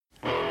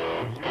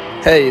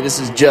Hey, this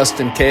is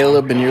Justin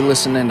Caleb, and you're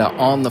listening to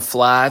On the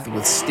Fly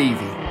with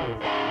Stevie.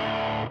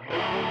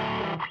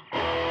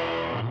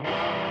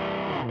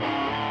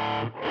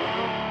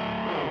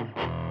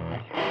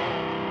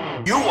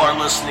 You are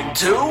listening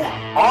to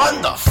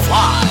On the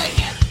Fly.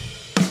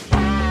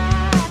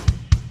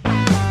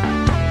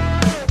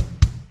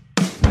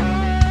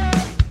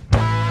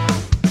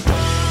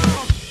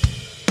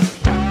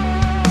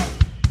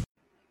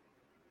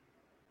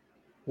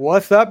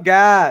 What's up,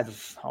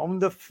 guys? On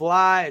the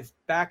Fly is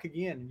back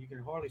again. You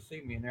can hardly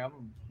see me in there.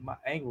 My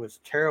angle is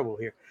terrible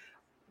here.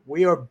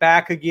 We are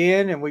back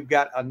again, and we've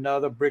got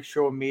another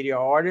Brickshore Media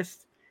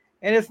artist.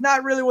 And it's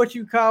not really what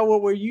you call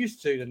what we're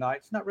used to tonight.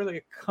 It's not really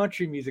a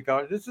country music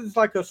artist. This is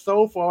like a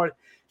soulful artist.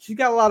 She's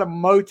got a lot of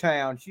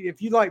Motown.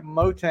 If you like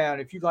Motown,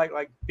 if you like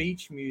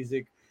beach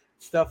music,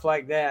 stuff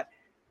like that,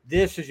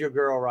 this is your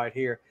girl right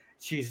here.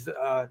 She's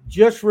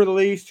just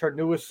released her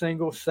newest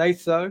single, Say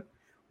So.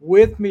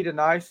 With me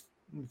tonight,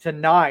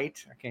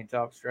 I can't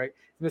talk straight,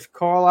 Miss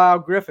Carlyle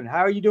Griffin.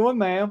 How are you doing,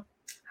 ma'am?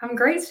 I'm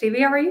great,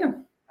 Stevie. How are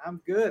you?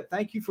 I'm good.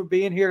 Thank you for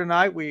being here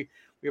tonight. We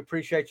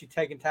appreciate you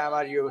taking time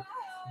out of your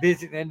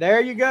busy. And there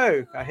you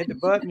go. I hit the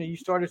button and you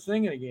started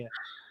singing again.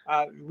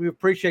 We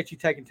appreciate you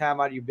taking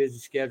time out of your busy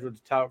schedule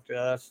to talk to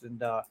us.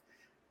 And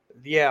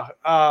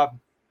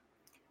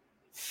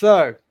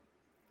so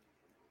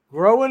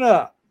growing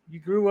up, you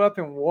grew up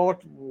in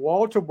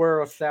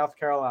Walterboro, South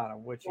Carolina,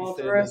 which you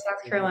said Walterboro,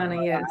 South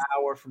Carolina, yes. An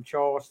hour from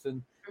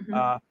Charleston.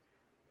 Mm-hmm.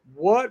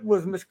 What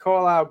was Miss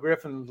Carlyle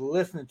Griffin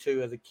listening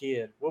to as a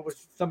kid? What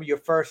was some of your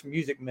first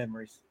music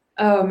memories?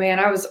 Oh man,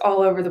 I was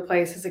all over the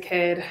place as a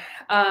kid.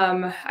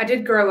 I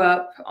did grow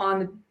up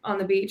on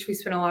the beach. We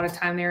spent a lot of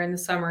time there in the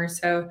summer,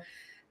 so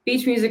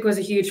beach music was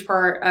a huge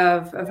part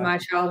of my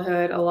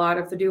childhood. A lot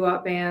of the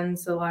doo-wop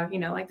bands, a lot of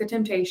like the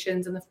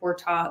Temptations and the Four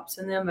Tops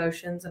and the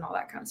Emotions and all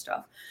that kind of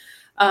stuff.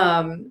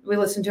 We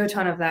listened to a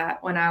ton of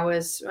that when I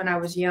was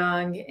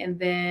young, and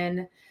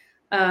then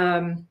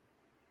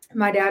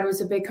my dad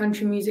was a big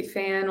country music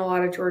fan, a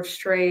lot of George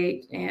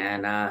Strait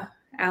and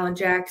Alan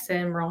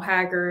Jackson, Merle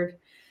Haggard,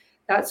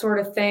 that sort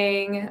of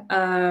thing.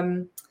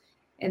 And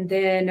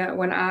then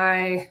when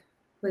I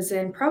was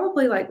in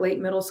probably like late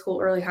middle school,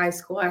 early high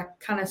school, I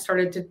kind of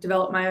started to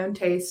develop my own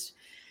taste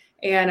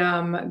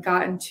and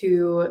got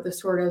into the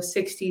sort of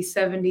 60s,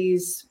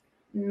 70s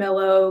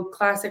mellow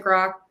classic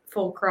rock,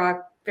 folk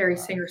rock, very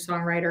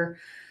singer-songwriter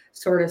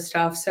sort of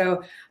stuff.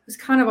 So I was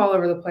kind of all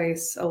over the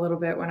place a little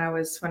bit when I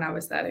was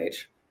that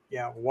age.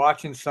 Yeah,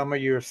 watching some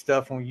of your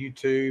stuff on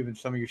YouTube and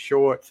some of your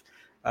shorts.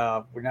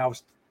 When I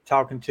was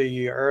talking to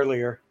you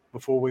earlier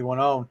before we went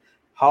on,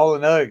 Hall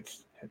 &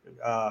 Oates.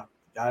 I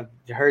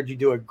heard you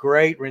do a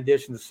great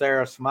rendition of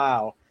Sarah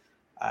Smile.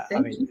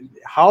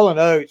 Hall &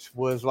 Oates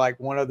was like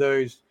one of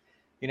those,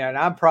 and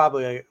I'm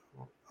probably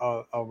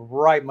a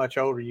right much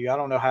older than you. I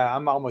don't know how.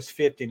 I'm almost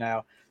 50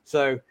 now.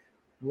 So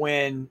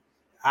when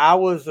I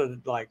was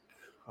 11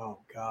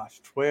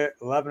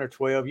 or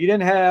 12, you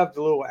didn't have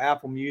the little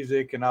Apple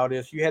Music and all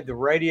this. You had the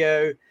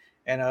radio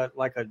and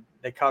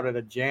they called it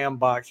a jam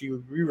box.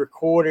 You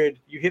re-recorded,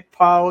 you hit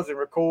pause and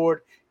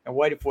record and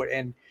waited for it.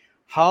 And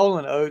Hall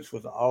 & Oates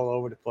was all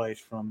over the place,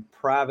 from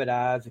Private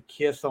Eyes, A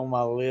Kiss on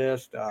My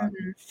List,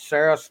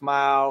 Sarah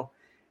Smile,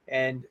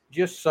 and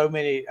just so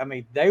many. I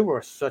mean, they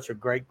were such a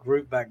great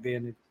group back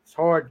then. It's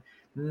hard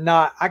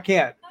not. I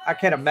can't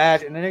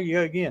imagine. And there you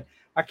go again.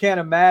 I can't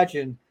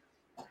imagine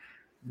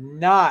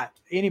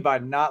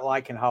anybody not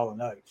liking Hall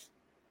 & Oates.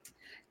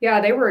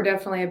 Yeah, they were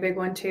definitely a big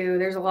one too.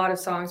 There's a lot of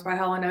songs by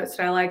Hall & Oates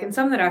that I like, and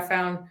some that I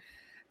found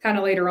kind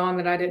of later on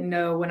that I didn't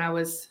know when I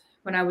was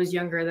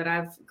younger that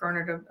I've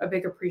garnered a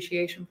big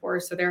appreciation for.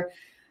 So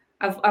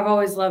I've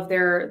always loved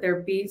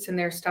their beats and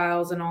their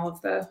styles and all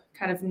of the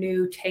kind of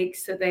new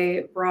takes that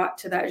they brought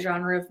to that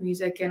genre of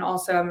music. And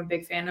also I'm a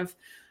big fan of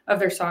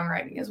their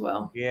songwriting as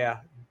well. Yeah,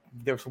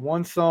 there's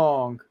one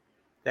song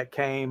that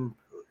came,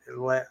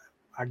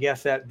 I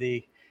guess, at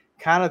the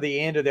kind of the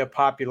end of their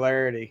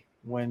popularity,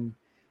 when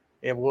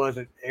it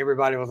wasn't,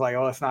 everybody was like,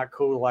 oh, it's not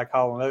cool to like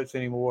Hall & Oates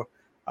anymore,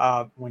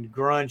 when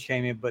grunge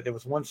came in. But there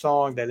was one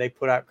song that they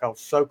put out called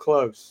So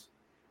Close.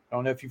 I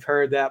don't know if you've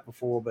heard that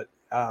before, but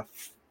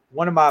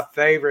one of my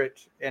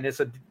favorites, and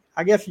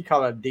I guess you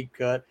call it a deep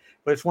cut,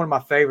 but it's one of my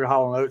favorite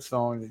Hall & Oates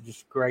songs. It's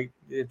just great.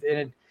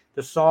 The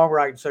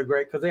songwriting's so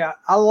great, because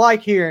I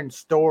like hearing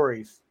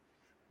stories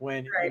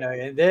when,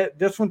 and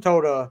this one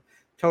told a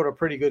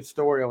pretty good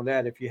story on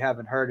that, if you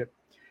haven't heard it.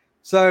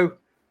 So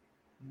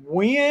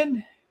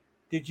when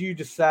did you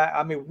decide?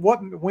 I mean,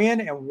 when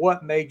and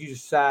what made you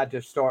decide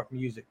to start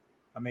music?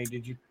 I mean,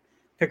 did you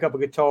pick up a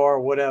guitar or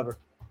whatever?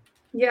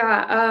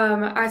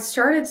 Yeah, I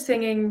started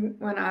singing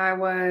when I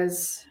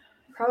was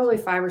probably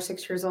 5 or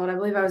 6 years old. I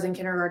believe I was in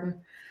kindergarten,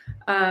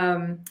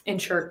 in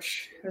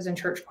church. I was in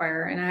church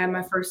choir, and I had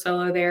my first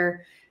solo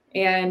there.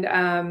 And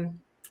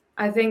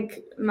I think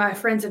my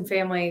friends and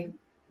family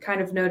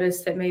kind of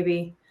noticed that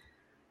maybe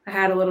I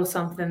had a little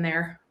something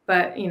there.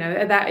 But,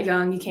 at that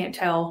young, you can't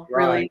tell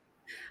really.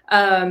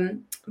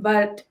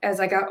 But as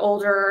I got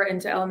older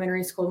into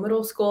elementary school,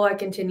 middle school, I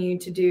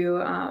continued to do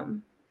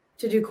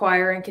do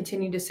choir and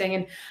continue to sing.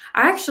 And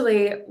I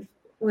actually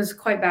was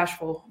quite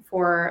bashful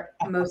for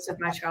most of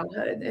my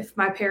childhood. If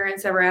my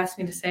parents ever asked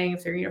me to sing,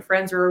 if their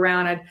friends were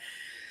around, I'd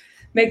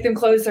make them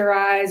close their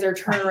eyes or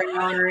turn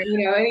around or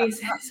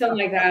something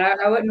like that.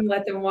 I wouldn't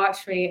let them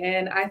watch me.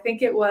 And I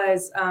think it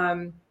was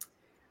in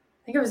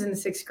the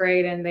 6th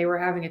grade, and they were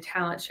having a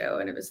talent show,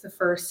 and it was the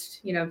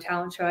first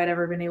talent show I'd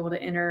ever been able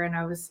to enter. And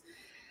I was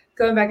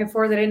going back and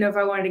forth. I didn't know if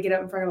I wanted to get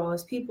up in front of all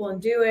those people and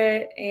do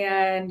it.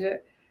 And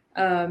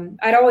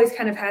I'd always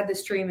kind of had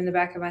this dream in the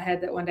back of my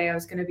head that one day I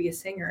was going to be a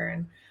singer,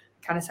 and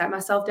kind of sat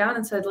myself down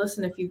and said,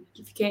 listen, if you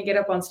can't get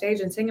up on stage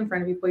and sing in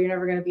front of people, you're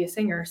never going to be a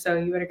singer. So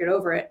you better get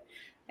over it.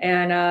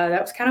 And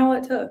that was kind of all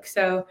it took.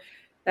 So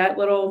that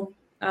little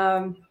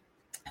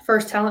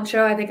first talent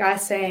show, I think I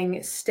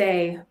sang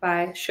Stay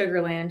by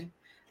Sugarland,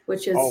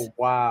 which is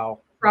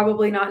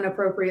probably not an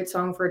appropriate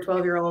song for a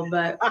 12-year-old,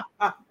 but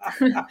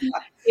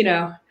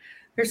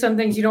there's some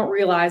things you don't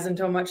realize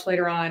until much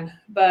later on.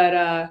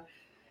 But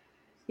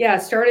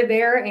started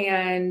there.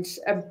 And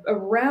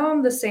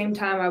around the same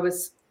time I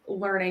was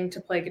learning to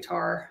play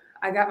guitar,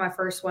 I got my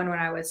first one when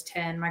I was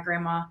 10. My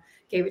grandma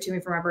gave it to me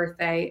for my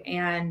birthday,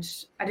 and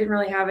I didn't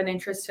really have an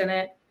interest in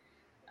it.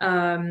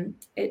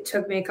 It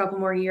took me a couple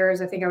more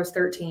years. I think I was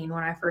 13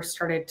 when I first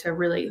started to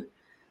really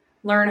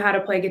learn how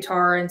to play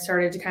guitar and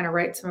started to kind of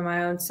write some of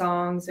my own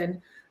songs,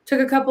 and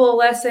took a couple of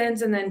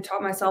lessons, and then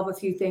taught myself a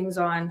few things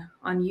on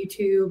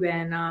YouTube,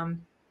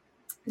 and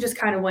just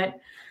kind of went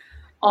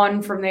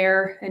on from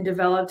there and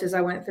developed as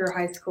I went through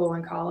high school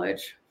and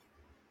college.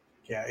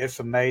 Yeah, it's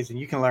amazing.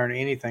 You can learn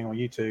anything on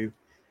YouTube.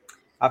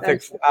 I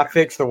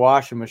fixed the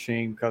washing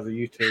machine because of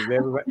YouTube.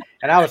 Everybody,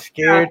 and I was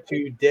scared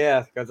to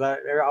death because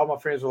all my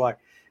friends were like,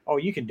 "Oh,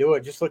 you can do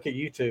it. Just look at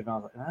YouTube." And I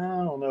was like, "I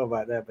don't know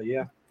about that, but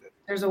yeah."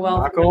 There's a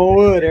wealth. Knock on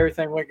wood,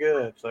 everything went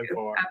good so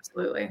far.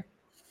 Absolutely.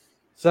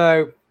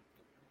 So,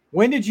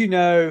 when did you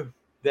know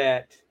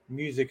that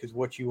music is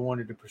what you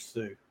wanted to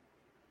pursue?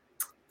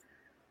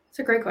 It's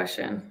a great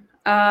question.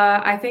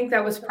 I think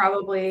that was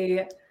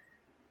probably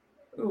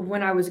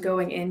when I was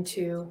going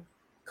into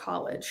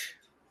college.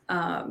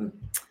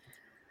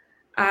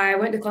 I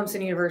went to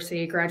Clemson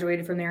University,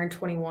 graduated from there in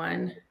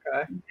 21.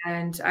 Okay.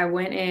 And I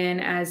went in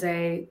as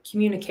a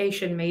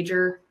communication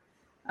major,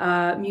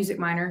 music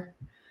minor.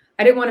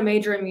 I didn't want to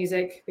major in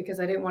music because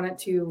I didn't want it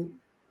to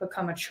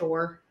become a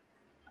chore.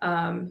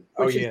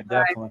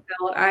 Definitely.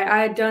 I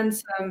had done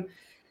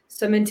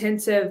some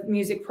intensive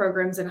music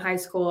programs in high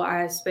school.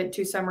 I spent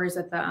 2 summers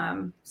at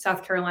the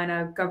South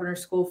Carolina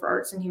Governor's School for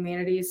Arts and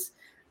Humanities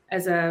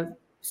as a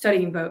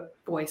studying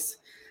voice.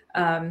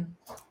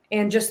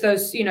 And just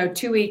those,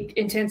 2-week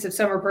intensive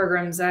summer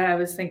programs, I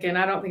was thinking,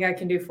 I don't think I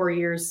can do 4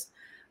 years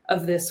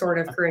of this sort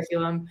of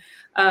curriculum.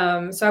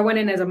 So I went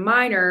in as a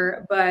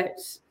minor, but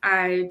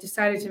I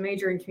decided to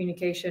major in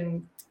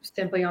communication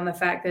simply on the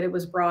fact that it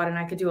was broad and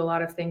I could do a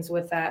lot of things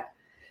with that,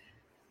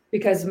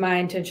 because my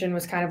intention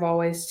was kind of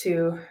always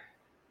to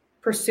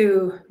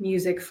pursue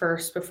music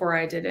first before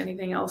I did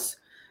anything else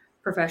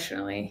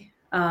professionally.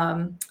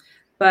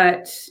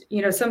 But,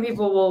 some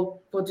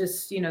people will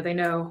just, they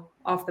know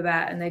off the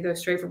bat and they go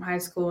straight from high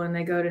school and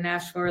they go to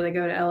Nashville or they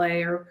go to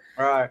LA or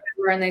wherever,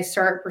 and they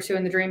start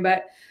pursuing the dream.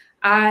 But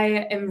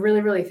I am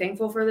really, really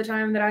thankful for the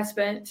time that I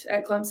spent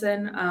at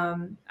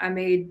Clemson. I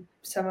made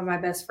some of my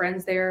best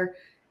friends there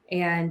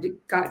and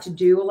got to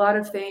do a lot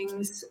of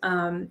things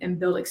and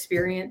build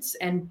experience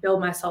and build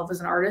myself as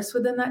an artist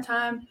within that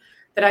time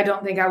that I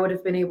don't think I would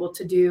have been able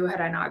to do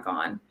had I not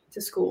gone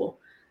to school.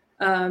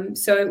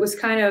 So it was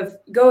kind of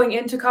going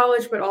into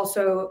college, but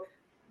also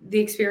the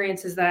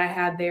experiences that I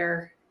had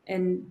there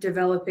and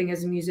developing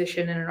as a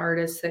musician and an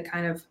artist that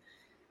kind of,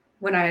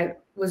 when I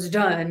was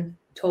done,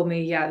 told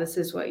me, yeah, this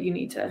is what you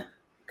need to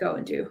go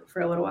and do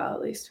for a little while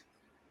at least.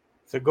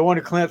 So going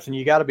to Clemson,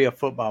 you got to be a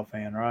football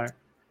fan, right?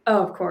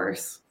 Oh, of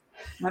course.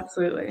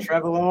 Absolutely.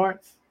 Trevor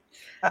Lawrence?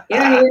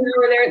 Yeah, he and I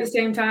were there at the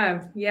same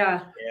time.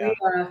 Yeah.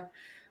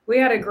 We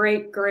had a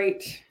great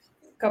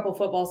couple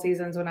football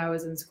seasons when I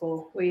was in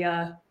school. We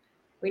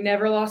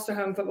never lost a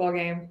home football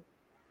game.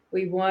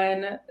 We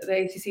won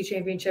the ACC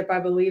championship, I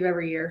believe,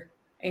 every year,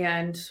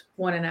 and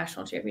won a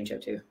national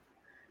championship too.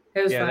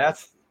 It was fun.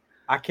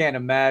 I can't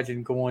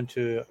imagine going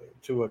to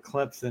a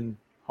Clemson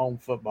home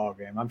football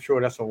game. I'm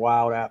sure that's a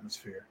wild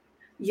atmosphere.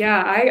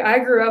 Yeah, I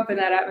grew up in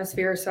that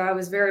atmosphere, so I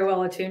was very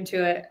well attuned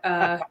to it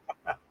by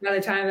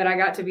the time that I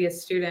got to be a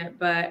student.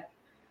 But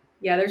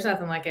yeah, there's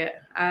nothing like it.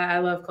 I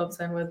love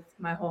Clemson with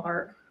my whole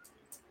heart.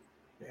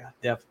 Yeah,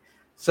 definitely.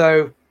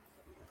 So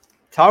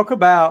talk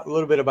a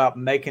little bit about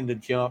making the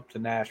jump to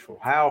Nashville.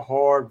 How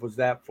hard was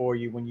that for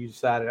you when you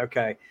decided,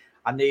 okay,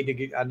 I need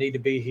to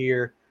be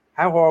here?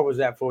 How hard was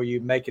that for you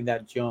making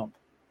that jump?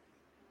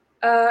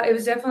 It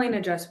was definitely an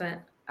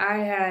adjustment.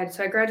 I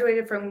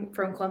graduated from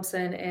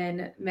Clemson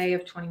in May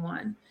of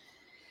 21.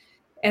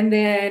 And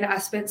then I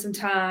spent some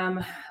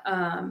time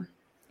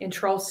in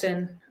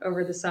Charleston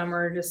over the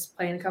summer, just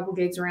playing a couple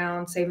gigs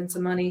around, saving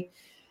some money.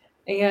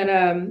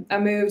 And I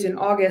moved in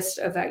August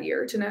of that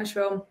year to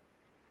Nashville.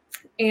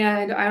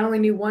 And I only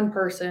knew one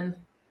person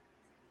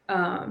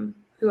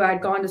who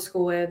I'd gone to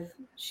school with,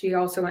 she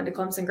also went to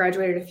Clemson,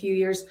 graduated a few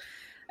years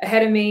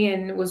ahead of me,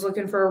 and was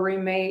looking for a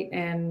roommate.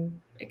 And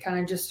it kind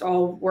of just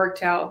all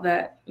worked out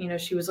that,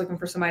 she was looking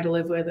for somebody to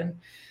live with. And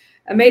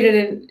I made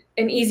it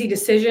an easy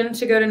decision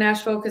to go to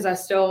Nashville, because I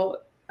still,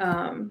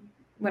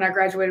 when I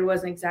graduated,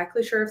 wasn't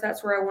exactly sure if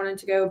that's where I wanted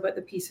to go, but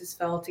the pieces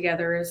fell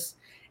together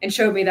and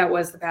showed me that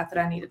was the path that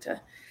I needed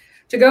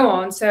to go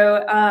on.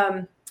 So,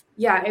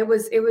 it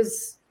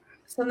was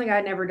something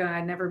I'd never done.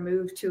 I'd never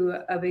moved to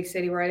a big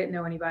city where I didn't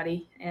know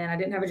anybody and I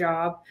didn't have a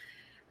job.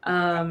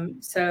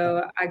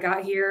 So I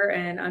got here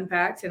and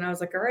unpacked, and I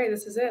was like, all right,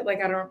 this is it.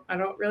 Like, I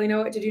don't really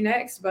know what to do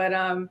next, but,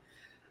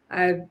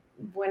 I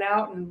went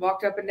out and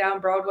walked up and down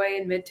Broadway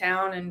in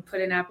Midtown and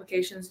put in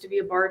applications to be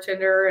a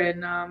bartender,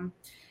 and,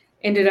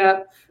 ended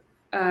up,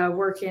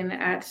 working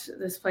at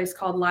this place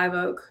called Live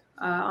Oak,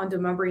 on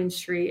Demumbrian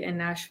Street in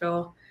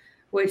Nashville,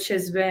 which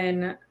has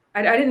been,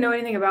 I didn't know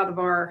anything about the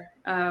bar,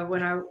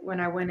 when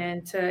I went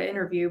in to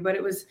interview, but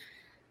it was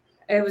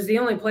the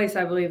only place,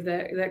 I believe,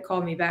 that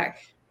called me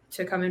back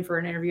to come in for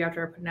an interview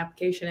after I put an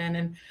application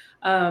in.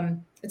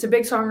 And it's a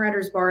big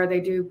songwriters bar.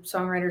 They do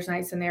songwriters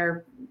nights in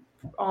there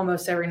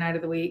almost every night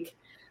of the week.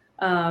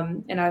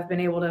 And I've been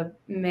able to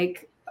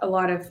make a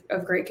lot of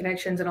great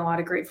connections and a lot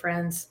of great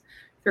friends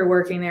through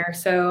working there.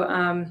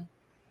 So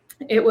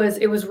it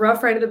was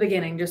rough right at the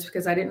beginning, just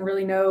because I didn't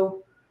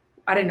know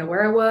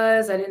where I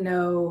was. I didn't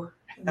know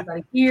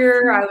anybody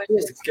here. I was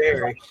just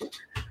scary,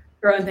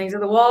 throwing things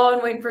at the wall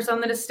and waiting for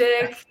something to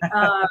stick.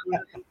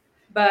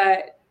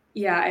 But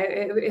yeah,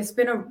 it's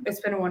been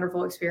a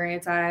wonderful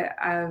experience.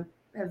 I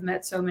have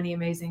met so many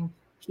amazing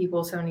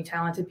people, so many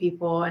talented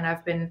people, and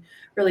I've been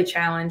really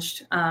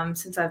challenged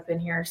since I've been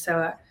here.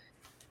 So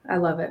I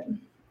love it.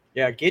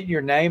 Yeah, getting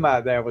your name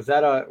out there, was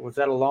that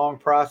a long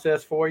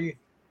process for you?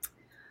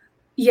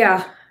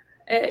 Yeah,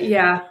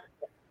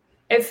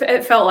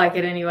 it felt like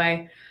it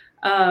anyway.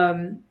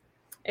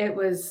 It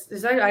was.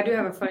 I do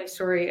have a funny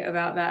story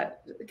about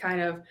that.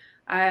 Kind of,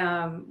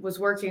 I was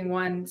working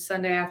one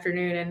Sunday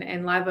afternoon,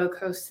 and Live Oak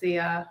hosts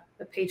the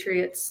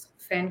Patriots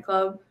fan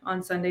club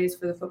on Sundays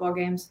for the football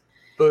games.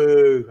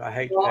 Boo! I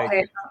hate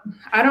that.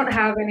 I don't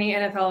have any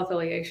NFL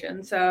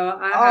affiliation,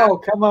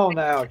 so come on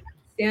now.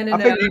 I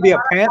think you'd be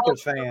a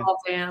Panthers fan.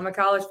 I'm a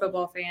college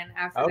football fan.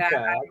 After that,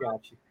 I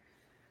got you.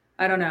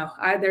 I don't know.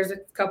 There's a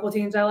couple of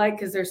teams I like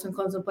because there's some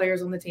Clemson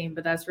players on the team,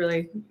 but that's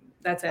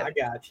it. I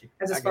got you.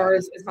 As far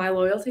as my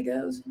loyalty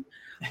goes.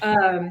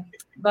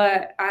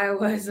 But I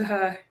was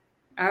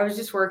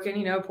just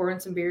working, pouring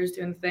some beers,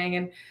 doing the thing.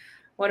 And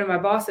one of my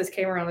bosses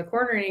came around the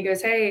corner and he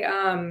goes, "Hey,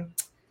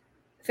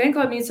 fan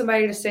club needs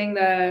somebody to sing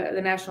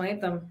the national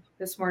anthem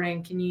this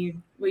morning.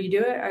 Will you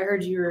do it? I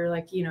heard you were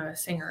like, a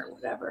singer or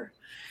whatever."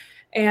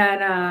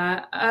 And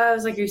I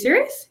was like, "Are you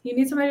serious? You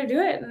need somebody to do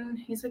it?" And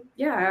he's like,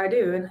 "Yeah, I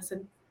do." And I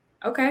said,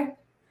 "Okay."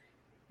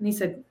 And he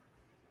said,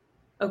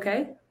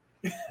 "Okay."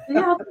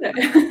 Yeah, I'll do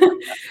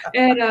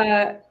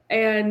it.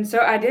 And so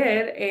I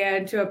did,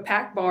 and to a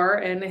packed bar,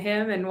 and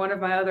him and one of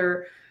my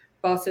other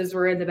bosses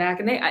were in the back,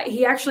 and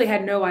he actually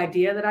had no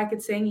idea that I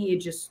could sing. He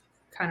had just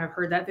kind of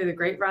heard that through the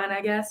grapevine,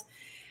 I guess.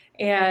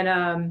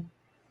 And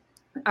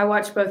I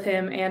watched both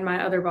him and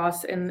my other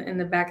boss in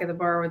the back of the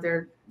bar with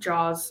their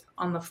jaws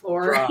on the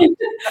floor. Wow.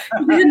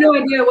 They had no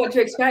idea what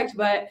to expect,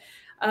 but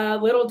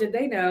little did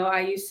they know I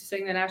used to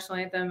sing the national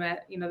anthem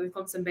at the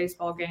Clemson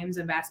baseball games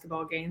and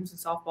basketball games and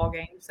softball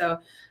games. So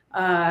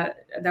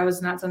that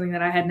was not something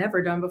that I had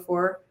never done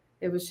before.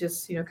 It was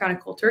just kind of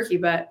cold turkey.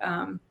 But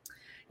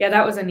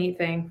that was a neat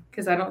thing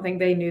because I don't think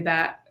they knew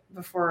that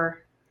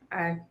before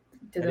I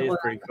did it. That is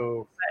pretty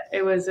cool. But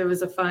it was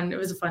a fun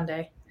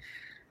day.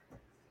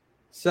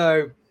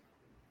 So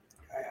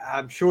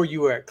I'm sure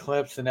you were at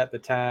Clemson at the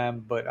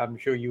time, but I'm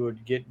sure you were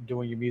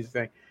doing your music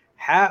thing.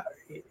 How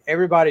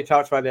everybody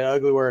talks about that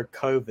ugly word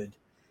COVID.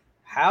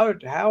 How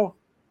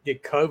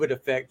did COVID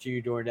affect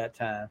you during that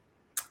time?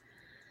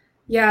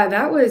 Yeah,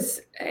 that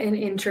was an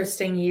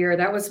interesting year.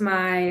 That was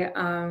my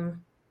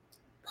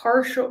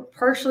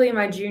partially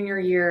my junior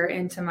year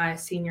into my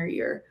senior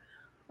year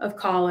of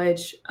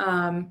college.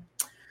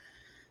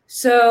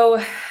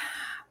 So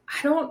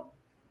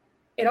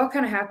it all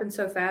kind of happened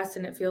so fast,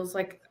 and it feels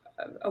like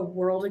a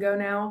world ago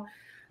now.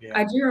 Yeah.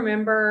 I do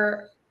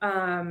remember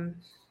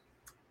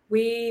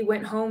we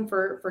went home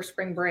for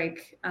spring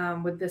break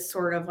with this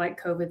sort of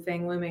like COVID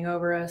thing looming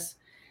over us.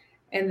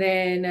 And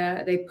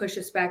then they pushed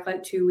us back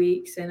like 2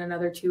 weeks and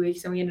another 2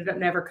 weeks, and we ended up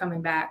never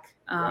coming back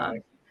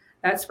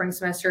that spring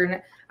semester.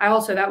 And I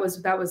also, that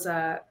was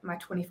my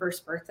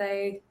 21st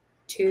birthday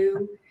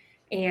too.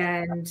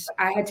 And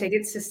I had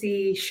tickets to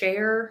see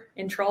Cher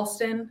in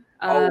Charleston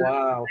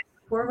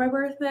for my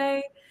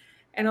birthday,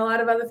 and a lot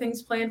of other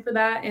things planned for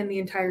that. And the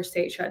entire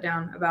state shut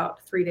down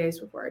about 3 days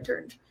before I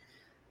turned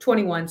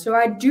 21. So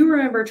I do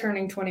remember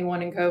turning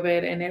 21 in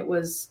COVID, and it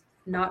was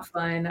not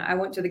fun. I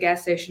went to the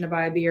gas station to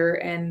buy a beer,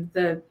 and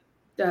the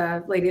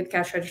lady at the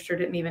cash register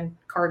didn't even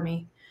card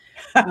me.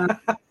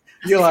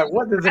 You're like,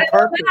 what does it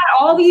purpose?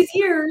 All these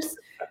years,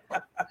 I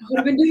would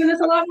have been doing this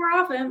a lot more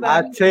often.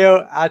 But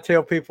I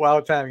tell people all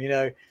the time,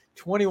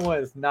 21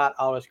 is not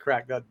all it's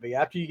cracked up to be.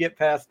 After you get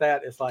past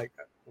that, it's like,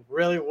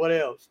 really, what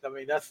else? I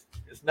mean,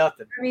 it's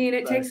nothing. I mean,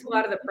 it takes a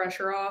lot of the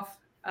pressure off.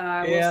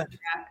 I will say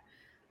that.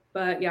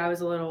 But yeah, I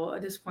was a little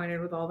disappointed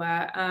with all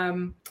that.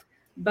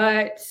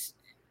 But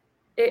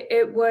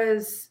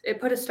it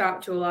put a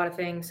stop to a lot of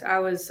things. I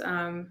was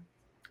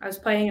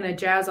playing in a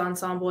jazz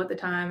ensemble at the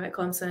time at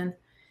Clemson,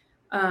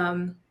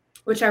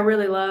 which I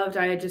really loved.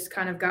 I had just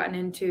kind of gotten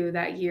into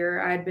that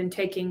year. I had been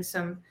taking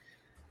some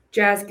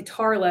jazz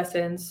guitar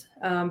lessons,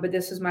 but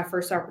this was my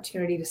first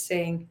opportunity to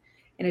sing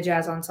in a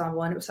jazz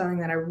ensemble, and it was something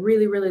that I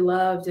really, really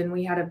loved. And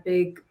we had a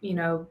big,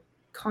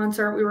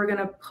 concert we were going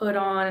to put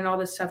on and all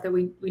this stuff that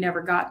we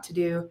never got to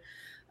do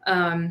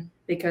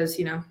because,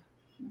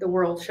 the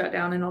world shut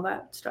down and all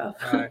that stuff.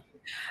 Right.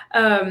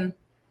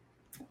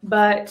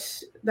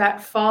 But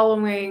that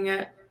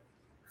following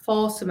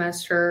fall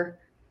semester,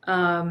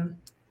 I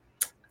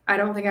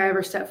don't think I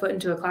ever stepped foot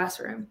into a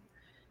classroom.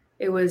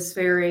 It was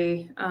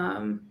very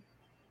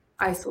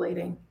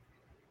isolating,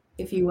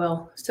 if you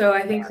will. So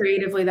I think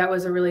creatively that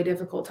was a really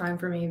difficult time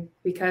for me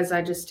because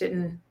I just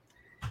didn't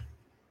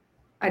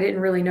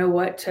really know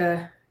what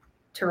to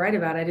write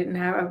about. I didn't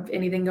have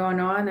anything going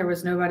on. There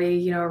was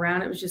nobody,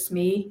 around. It was just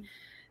me.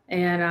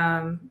 And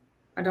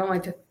I don't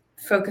like to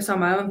focus on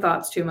my own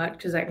thoughts too much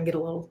because that can get a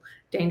little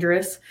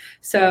dangerous.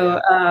 So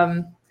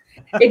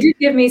it did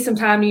give me some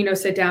time to,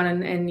 sit down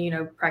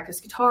and practice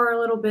guitar a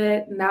little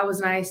bit. And that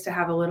was nice to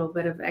have a little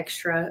bit of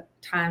extra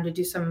time to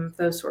do some of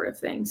those sort of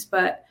things.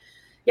 But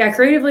yeah,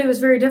 creatively it was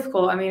very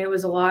difficult. I mean, it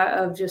was a lot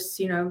of just,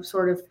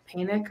 sort of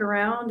panic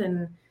around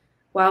and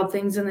wild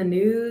things in the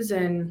news.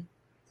 And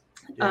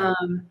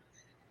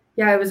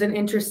it was an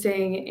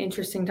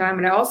interesting time.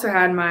 And I also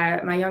had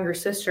my younger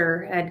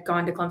sister had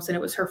gone to Clemson.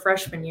 It was her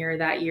freshman year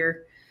that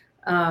year.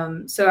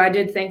 So I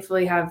did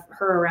thankfully have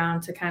her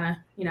around to kind of,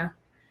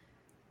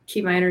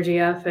 keep my energy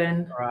up.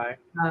 And right.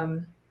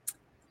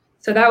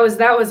 So that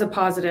was a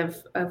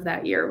positive of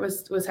that year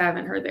was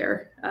having her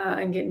there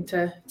and getting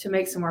to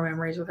make some more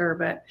memories with her.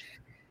 But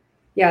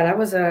yeah, that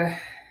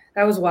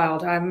was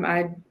wild.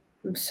 I'm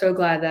so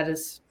glad that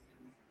is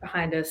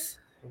behind us.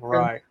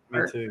 Right.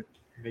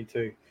 Me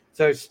too.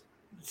 So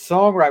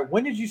songwriting,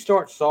 when did you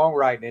start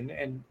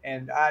songwriting?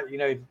 And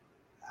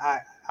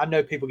I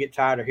know people get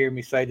tired of hearing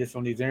me say this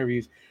on these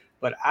interviews,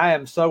 but I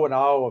am so in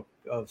awe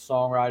of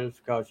songwriters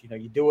because,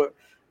 you do it.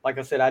 Like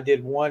I said, I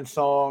did one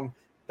song,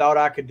 thought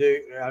I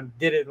did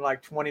it in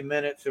like 20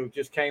 minutes. It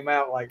just came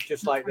out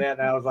just like that.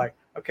 And I was like,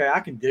 okay, I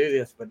can do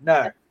this, but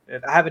no,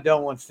 I haven't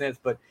done one since.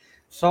 But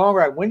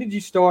songwriting, when did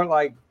you start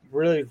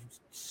really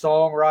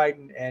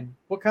songwriting, and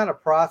what kind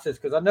of process?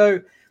 Because I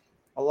know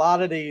a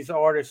lot of these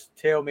artists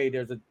tell me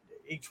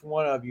each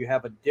one of you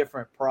have a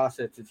different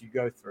process that you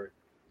go through.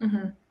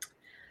 Mm-hmm.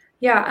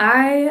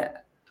 Yeah,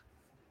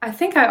 I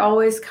think I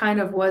always kind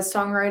of was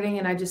songwriting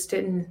and I just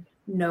didn't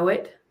know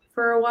it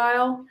for a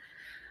while.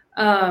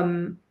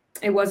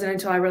 It wasn't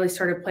until I really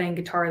started playing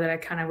guitar that I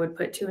kind of would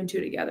put two and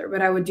two together,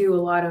 but I would do a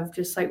lot of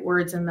just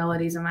words and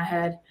melodies in my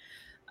head,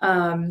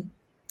 and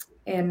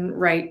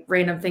write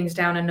random things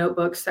down in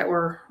notebooks that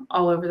were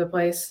all over the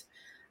place.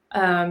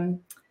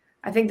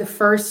 I think the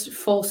first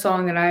full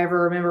song that I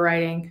ever remember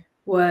writing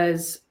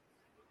was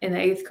in the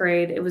 8th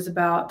grade. It was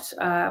about,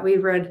 we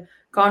read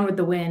Gone with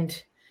the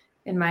Wind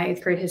in my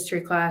 8th grade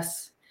history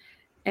class.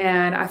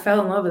 And I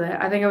fell in love with it.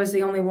 I think I was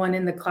the only one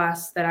in the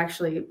class that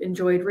actually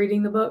enjoyed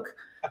reading the book.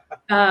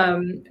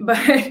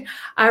 But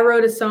I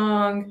wrote a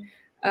song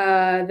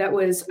that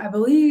was, I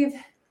believe,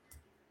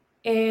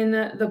 in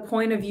the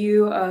point of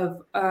view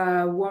of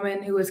a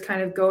woman who was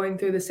kind of going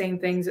through the same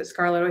things that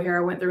Scarlett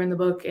O'Hara went through in the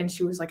book. And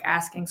she was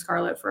asking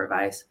Scarlett for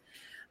advice.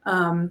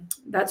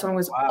 That song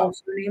was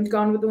also named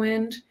Gone with the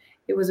Wind.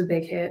 It was a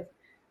big hit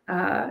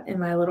in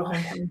my little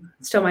hometown.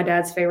 Still my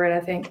dad's favorite,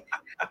 I think.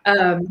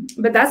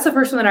 But that's the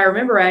first one that I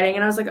remember writing.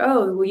 And I was like,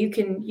 oh, well, you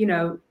can,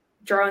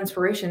 draw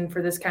inspiration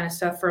for this kind of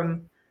stuff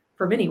from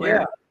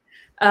anywhere.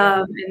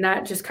 Yeah. And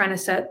that just kind of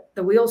set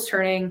the wheels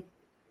turning.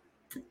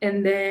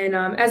 And then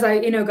as I,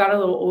 got a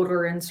little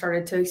older and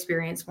started to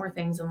experience more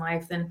things in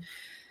life, then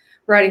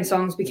writing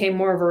songs became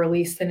more of a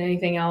release than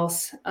anything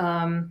else.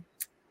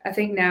 I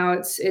think now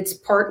it's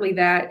partly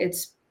that,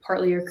 it's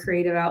partly a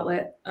creative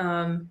outlet,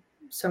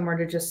 somewhere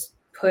to just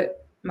put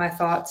my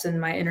thoughts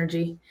and my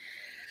energy.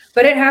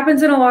 But it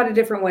happens in a lot of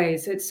different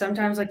ways. It's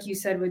sometimes, like you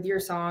said, with your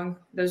song,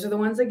 those are the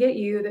ones that get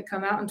you, that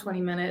come out in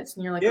 20 minutes.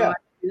 And you're like, oh, I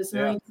can do this a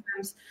million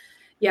times.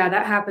 Yeah,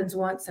 that happens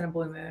once in a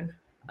blue moon.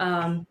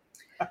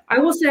 I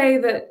will say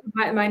that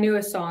my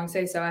newest song,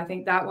 Say So, I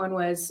think that one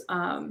was,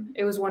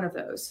 it was one of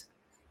those.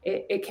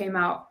 It came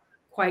out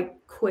quite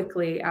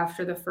quickly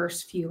after the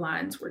first few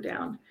lines were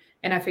down.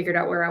 And I figured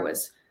out where I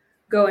was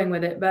going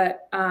with it.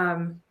 But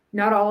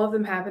not all of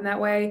them happen that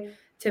way.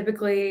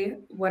 Typically,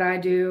 what I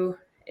do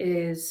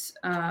is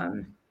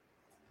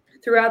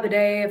throughout the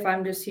day, if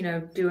I'm just,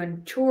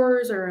 doing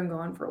chores or I'm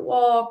going for a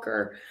walk,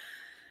 or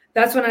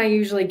that's when I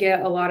usually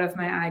get a lot of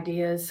my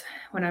ideas,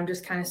 when I'm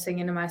just kind of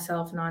singing to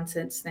myself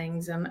nonsense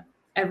things. And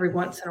every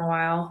once in a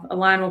while, a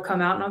line will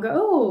come out and I'll go,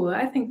 oh,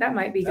 I think that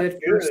might be good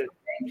for something.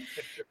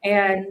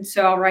 And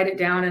so I'll write it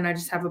down, and I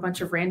just have a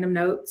bunch of random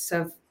notes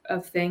of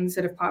things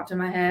that have popped in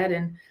my head,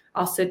 and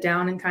I'll sit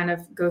down and kind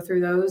of go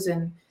through those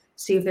and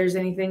see if there's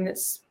anything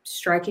that's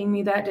striking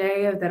me that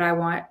day that I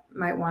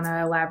might want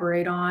to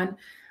elaborate on.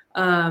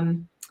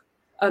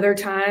 Other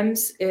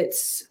times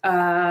it's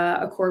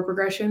a chord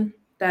progression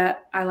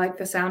that I like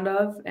the sound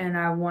of and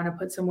I want to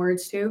put some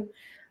words to.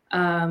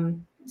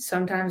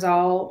 Sometimes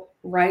I'll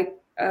write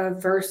a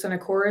verse and a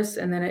chorus,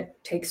 and then it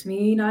takes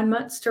me 9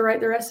 months to write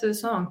the rest of the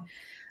song.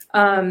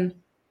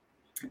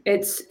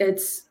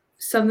 It's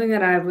something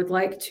that I would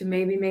like to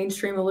maybe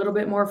mainstream a little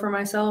bit more for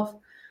myself.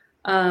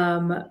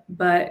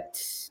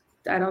 But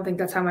I don't think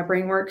that's how my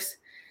brain works.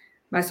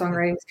 My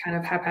songwriting is kind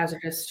of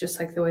haphazardous, just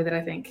like the way that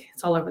I think.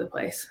 It's all over the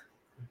place.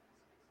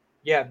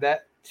 Yeah,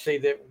 that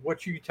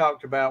what you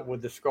talked about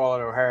with the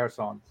Scarlett O'Hara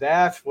song,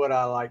 that's what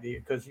I like to,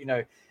 because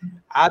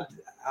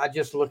I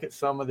just look at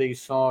some of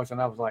these songs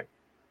and I was like,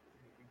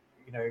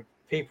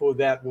 people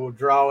that will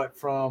draw it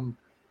from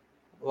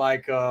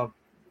like a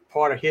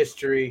part of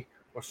history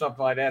or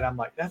something like that. I'm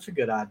like, that's a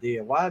good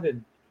idea. Why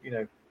did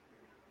I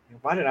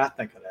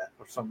think of that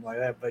or something like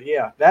that? But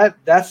yeah,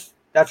 that's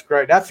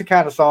great. That's the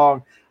kind of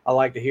song I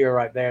like to hear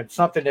right there. It's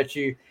something that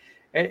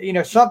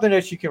something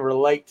that you can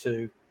relate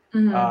to.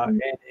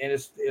 And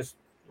it's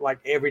like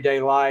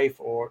everyday life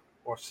or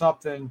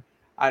something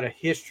out of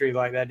history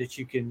like that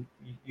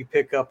you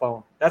pick up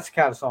on. That's the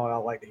kind of song I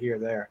like to hear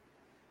there.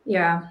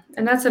 Yeah.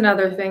 And that's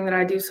another thing that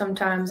I do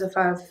sometimes if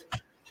I've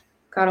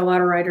got a lot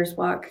of writer's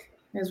block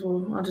is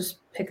I'll just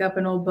pick up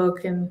an old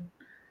book and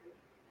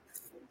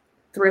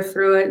thrift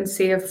through it and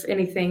see if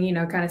anything,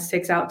 kind of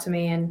sticks out to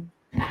me and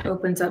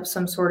opens up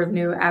some sort of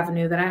new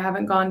avenue that I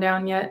haven't gone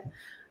down yet.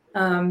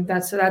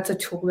 That's a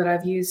tool that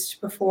I've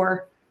used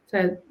before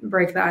to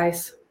break the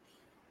ice.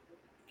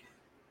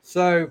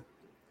 So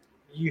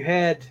you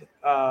had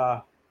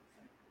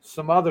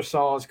some other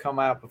songs come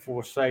out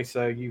before Say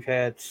So. You've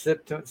had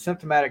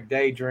Symptomatic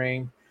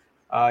Daydream.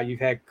 You've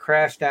had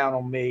Crash Down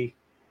on Me.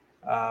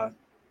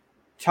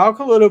 Talk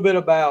a little bit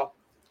about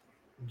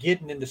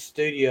getting in the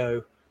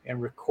studio and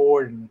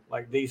recording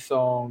like these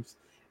songs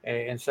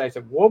and Say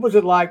So. What was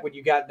it like when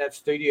you got in that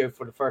studio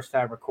for the first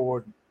time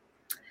recording?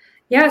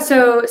 Yeah,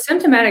 so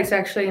Symptomatic is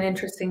actually an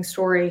interesting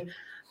story.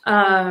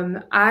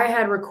 I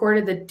had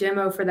recorded the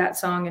demo for that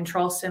song in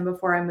Charleston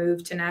before I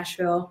moved to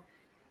Nashville.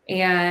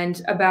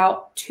 And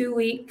about 2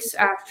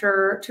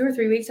 or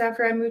 3 weeks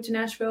after I moved to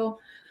Nashville,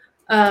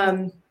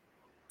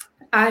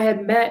 I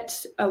had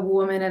met a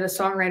woman at a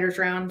songwriters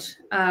round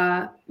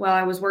while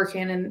I was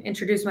working and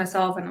introduced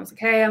myself. And I was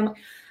like, hey, I'm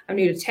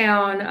new to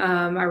town.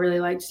 I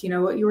really liked,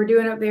 what you were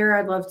doing up there.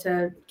 I'd love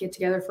to get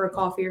together for a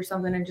coffee or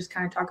something and just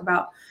kind of talk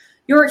about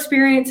your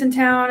experience in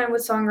town and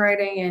with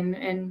songwriting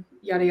and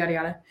yada, yada,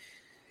 yada.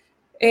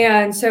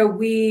 And so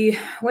we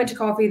went to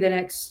coffee the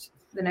next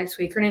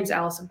week. Her name's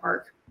Allison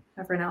Park,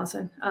 my friend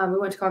Allison. We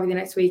went to coffee the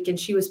next week, and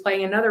she was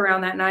playing another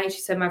round that night.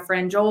 She said, my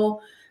friend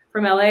Joel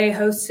from LA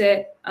hosts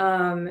it.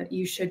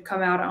 You should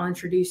come out. I'll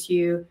introduce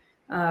you.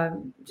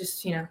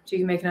 Just, so you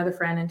can make another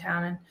friend in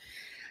town. And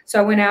so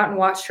I went out and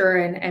watched her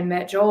and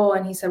met Joel.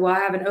 And he said, well, I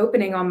have an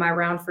opening on my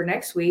round for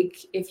next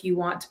week if you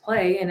want to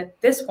play. And at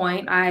this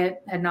point, I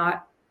had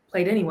not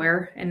played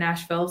anywhere in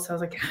Nashville. So I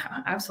was like,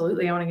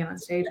 absolutely. I want to get on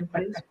stage and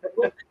play this.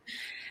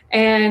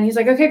 And he's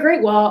like, okay,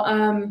 great. Well,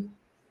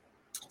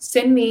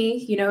 send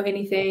me,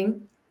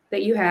 anything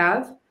that you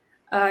have,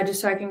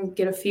 just so I can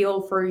get a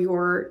feel for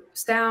your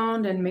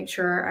sound and make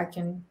sure I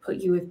can put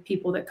you with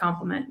people that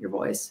complement your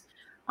voice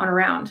on a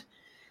round.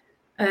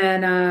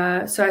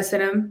 And so I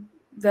sent him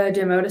the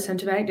demo to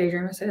Symptomatic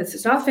Daydream. I said,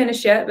 it's not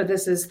finished yet, but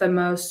this is the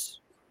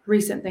most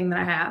recent thing that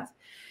I have.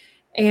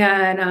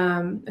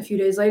 And a few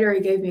days later,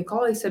 he gave me a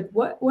call. He said,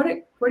 what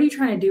are you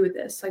trying to do with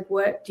this? Like,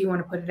 what do you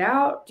want to put it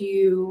out? What do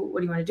you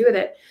want to do with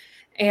it?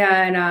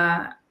 And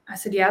I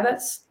said, yeah,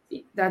 that's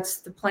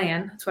the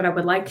plan. That's what I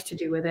would like to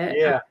do with it.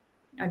 Yeah.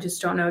 I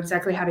just don't know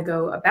exactly how to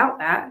go about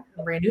that.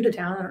 I'm brand new to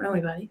town. I don't know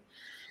anybody.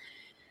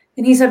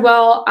 And he said,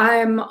 well,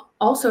 I'm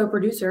also a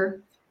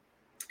producer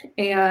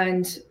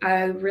and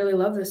I really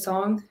love this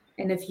song.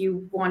 And if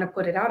you want to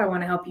put it out, I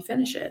want to help you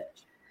finish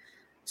it.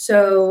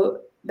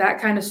 So that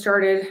kind of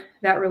started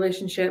that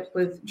relationship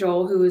with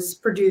Joel, who has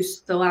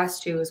produced the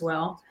last two as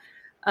well.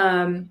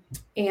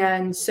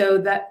 And so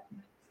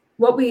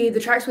the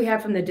tracks we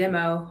had from the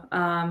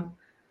demo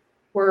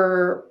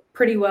were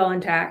pretty well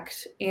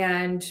intact,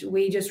 and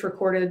we just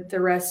recorded the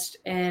rest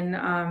in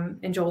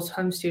Joel's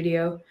home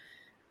studio.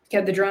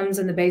 Kept the drums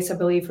and the bass, I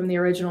believe, from the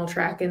original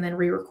track, and then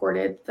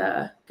re-recorded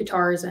the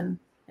guitars and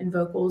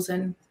vocals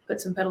and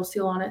put some pedal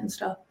steel on it and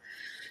stuff.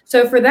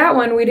 So for that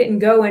one, we didn't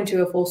go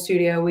into a full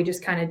studio. We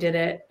just kind of did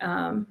it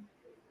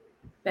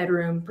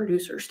bedroom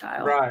producer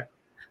style. Right.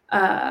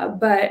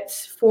 But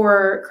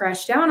for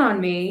Crash Down on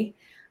Me,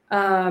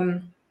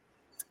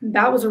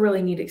 that was a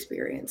really neat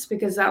experience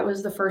because that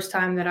was the first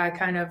time that I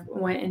kind of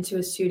went into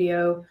a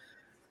studio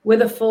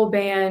with a full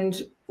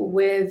band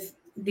with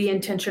the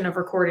intention of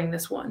recording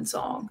this one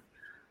song.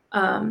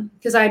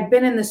 because I'd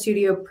been in the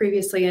studio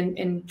previously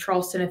in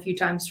Charleston a few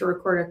times to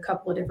record a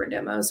couple of different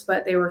demos,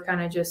 but they were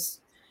kind of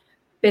just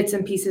bits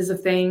and pieces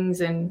of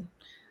things, and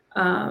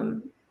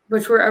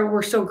which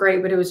were still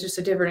great, but it was just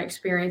a different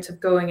experience of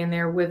going in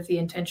there with the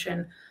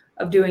intention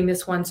of doing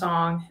this one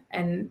song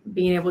and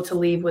being able to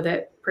leave with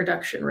it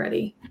production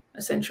ready,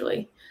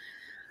 essentially.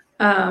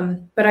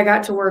 But I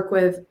got to work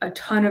with a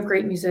ton of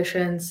great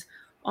musicians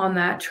on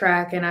that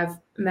track, and I've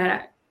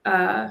met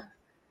a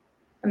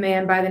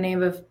man by the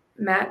name of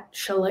Matt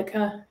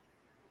Shalika.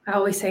 I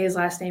always say his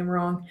last name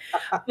wrong,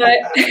 but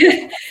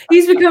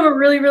he's become a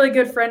really, really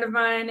good friend of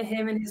mine,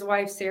 him and his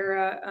wife,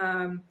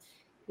 Sarah.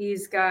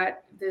 He's got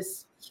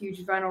this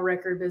huge vinyl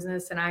record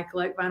business, and I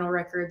collect vinyl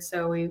records,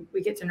 so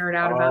we get to nerd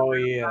out about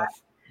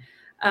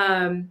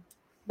that.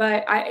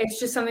 But it's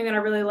just something that I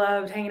really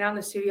loved, hanging out in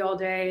the studio all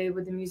day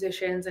with the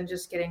musicians and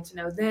just getting to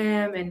know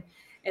them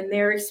and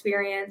their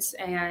experience,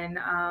 and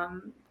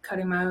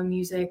cutting my own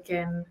music.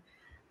 And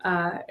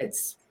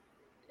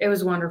it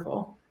was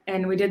wonderful.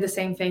 And we did the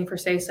same thing for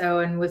Say So.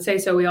 And with Say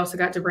So, we also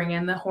got to bring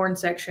in the horn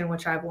section,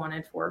 which I've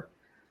wanted for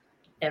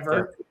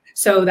ever. Yeah.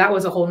 So that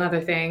was a whole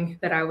nother thing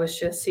that I was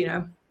just,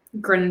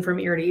 grinning from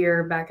ear to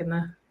ear back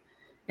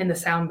in the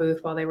sound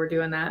booth while they were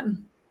doing that.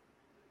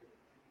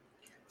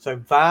 So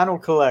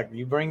vinyl collector,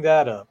 you bring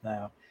that up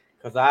now,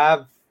 because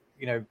I've,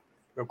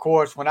 of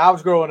course, when I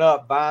was growing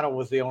up, vinyl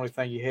was the only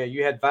thing you had.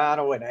 You had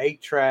vinyl and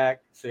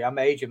 8-track. See, I'm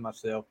aging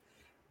myself.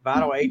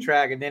 Vinyl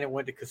 8-track, and then it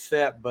went to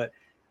cassette. But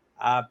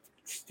I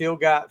still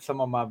got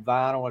some of my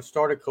vinyl and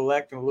started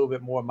collecting a little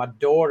bit more. My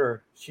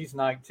daughter, she's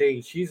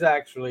 19. She's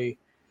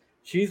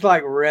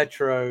like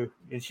retro,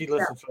 and she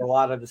listens to a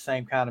lot of the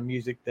same kind of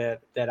music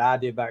that I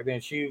did back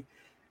then.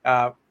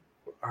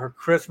 Her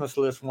Christmas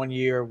list one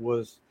year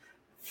was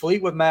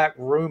Fleetwood Mac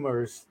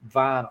Rumors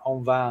on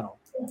vinyl.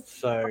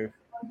 So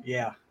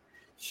yeah,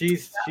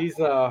 she's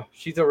a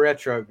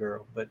retro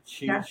girl, but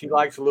she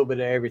likes a little bit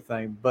of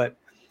everything. But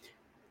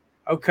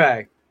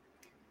okay,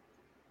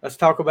 let's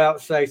talk about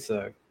Say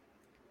So.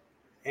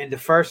 And the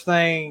first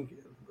thing,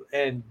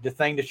 and the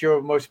thing that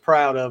you're most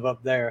proud of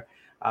up there,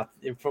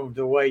 from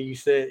the way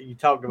you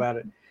talked about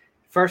it,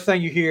 first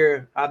thing you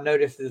hear, I've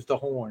noticed, is the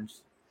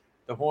horns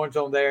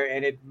on there,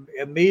 and it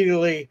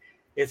immediately,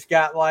 it's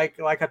got like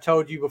I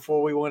told you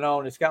before we went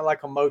on, it's got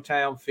like a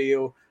Motown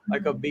feel,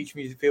 like a beach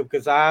music feel,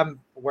 because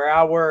where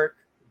I work,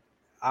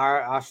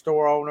 our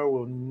store owner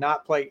will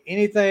not play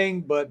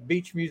anything but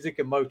beach music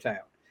and Motown,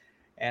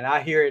 and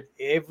I hear it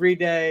every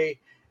day.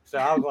 So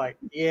I was like,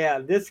 yeah,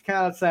 this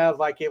kind of sounds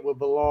like it would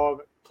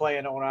belong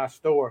playing on our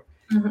store.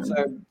 Mm-hmm.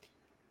 So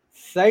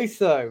Say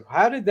So,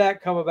 how did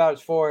that come about,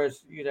 as far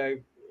as,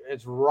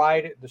 as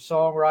the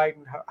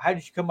songwriting? How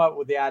did you come up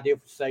with the idea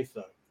for Say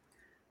So?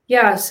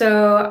 Yeah,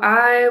 so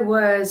I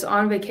was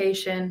on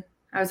vacation.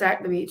 I was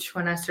at the beach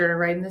when I started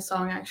writing this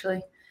song,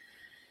 actually.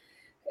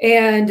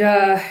 And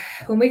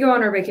when we go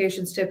on our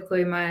vacations,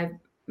 typically my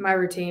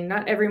routine,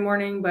 not every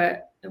morning,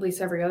 but at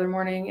least every other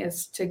morning,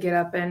 is to get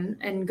up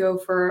and go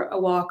for a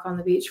walk on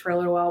the beach for a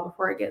little while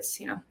before it gets,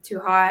 too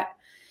hot.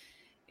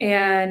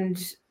 And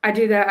I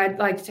do that. I'd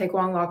like to take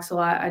long walks a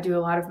lot. I do a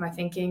lot of my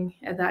thinking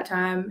at that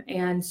time.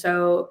 And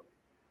so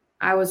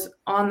I was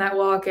on that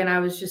walk, and I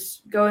was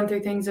just going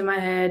through things in my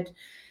head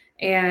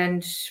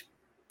and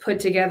put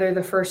together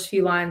the first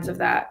few lines of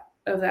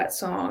that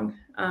song.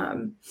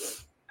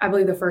 I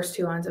believe the first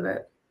 2 lines of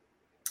it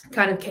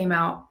kind of came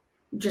out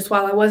just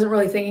while I wasn't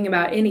really thinking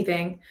about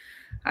anything.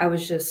 I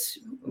was just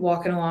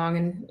walking along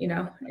and,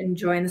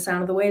 enjoying the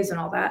sound of the waves and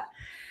all that.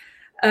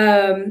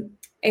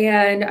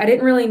 And I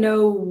didn't really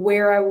know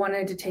where I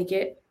wanted to take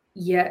it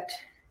yet.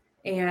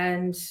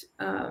 And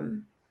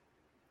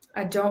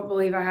I don't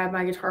believe I had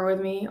my guitar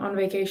with me on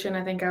vacation.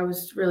 I think I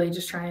was really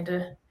just trying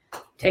to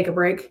take a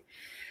break.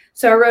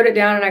 So I wrote it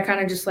down, and I kind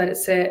of just let it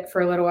sit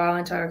for a little while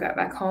until I got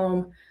back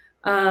home.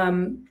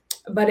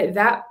 But at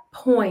that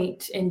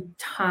point in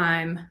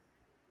time,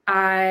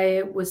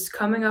 I was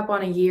coming up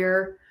on a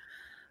year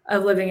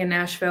of living in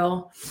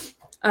Nashville.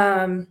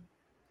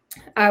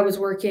 I was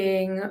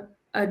working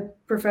a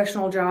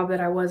professional job that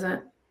I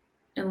wasn't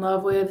in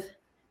love with,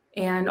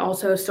 and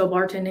also still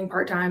bartending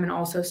part-time, and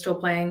also still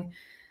playing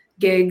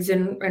gigs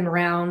and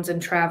rounds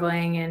and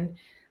traveling,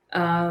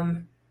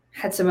 and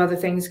had some other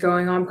things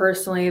going on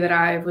personally that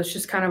I was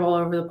just kind of all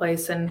over the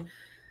place, and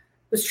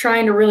was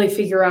trying to really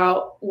figure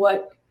out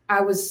what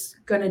I was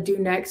going to do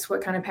next,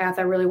 what kind of path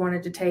I really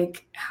wanted to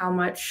take, how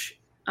much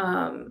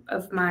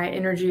of my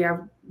energy I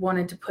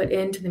wanted to put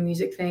into the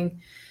music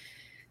thing.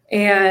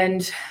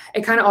 And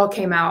it kind of all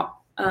came out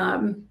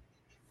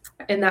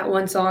in that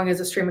one song as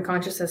a stream of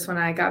consciousness when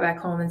I got back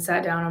home and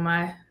sat down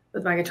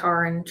with my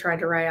guitar and tried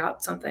to write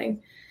out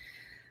something.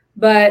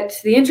 But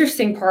the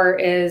interesting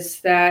part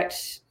is that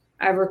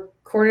I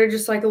recorded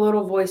just like a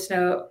little voice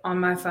note on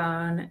my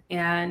phone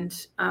and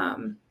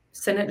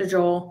sent it to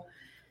Joel.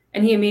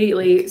 And he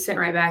immediately sent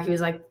right back. He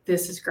was like,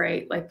 "This is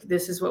great. Like,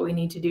 this is what we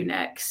need to do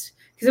next."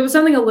 Because it was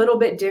something a little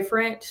bit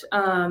different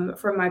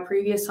from my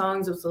previous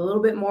songs. It was a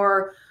little bit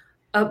more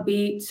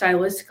upbeat.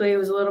 Stylistically, it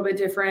was a little bit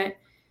different.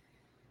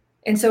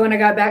 And so when I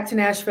got back to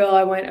Nashville,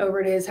 I went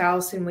over to his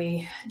house and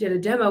we did a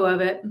demo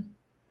of it.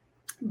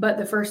 But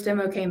the first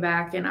demo came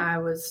back and I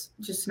was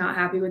just not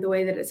happy with the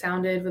way that it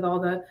sounded with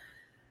all the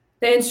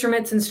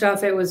instruments and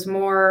stuff. It was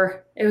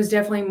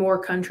definitely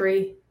more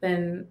country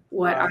than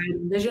what I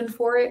envisioned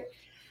for it.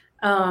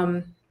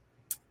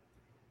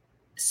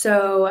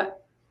 So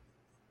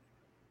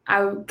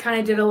I kind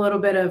of did a little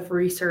bit of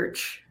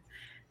research,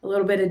 a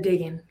little bit of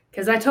digging,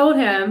 because I told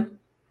him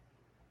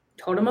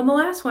on the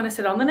last one, I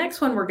said, on the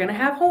next one, we're going to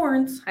have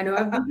horns. I know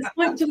I've been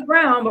disappointed to the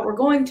ground, but we're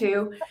going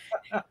to.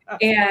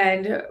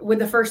 And with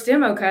the first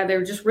demo cut,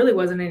 there just really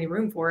wasn't any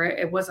room for it.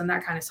 It wasn't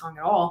that kind of song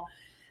at all.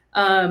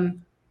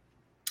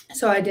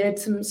 So I did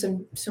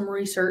some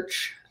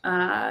research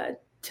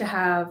to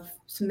have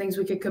some things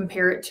we could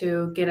compare it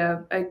to, get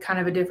a kind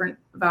of a different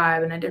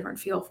vibe and a different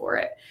feel for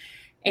it.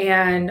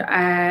 And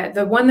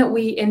the one that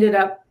we ended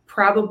up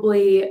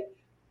probably,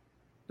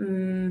 I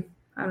don't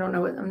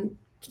know what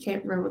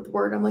can't remember what the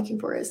word I'm looking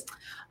for is,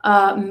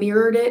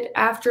 mirrored it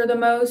after the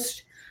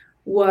most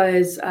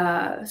was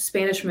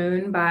Spanish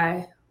Moon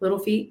by Little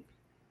Feat.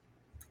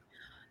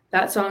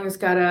 That song has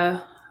got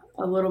a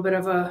little bit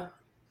of a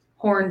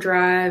horn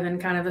drive and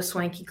kind of a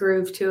swanky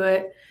groove to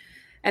it.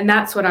 And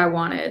that's what I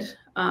wanted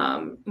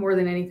more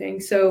than anything.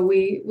 So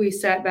we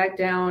sat back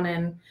down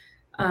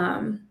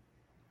and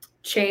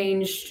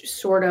changed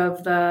sort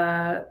of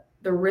the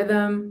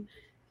rhythm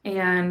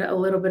and a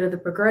little bit of the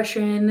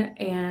progression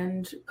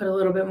and put a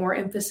little bit more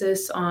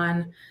emphasis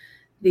on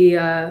the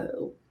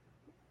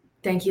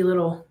danky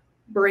little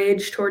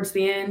bridge towards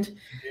the end.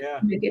 Yeah.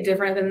 Make it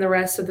different than the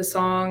rest of the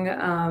song.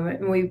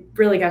 And we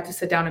really got to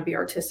sit down and be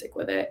artistic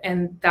with it.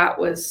 And that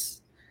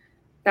was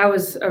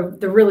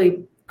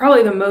probably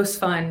the most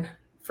fun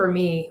for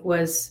me,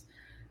 was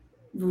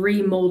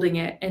remolding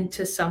it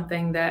into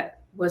something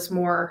that was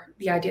more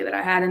the idea that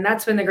I had. And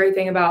that's been the great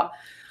thing about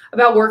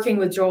working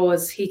with Joel,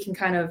 is he can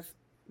kind of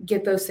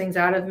get those things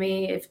out of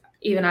me. If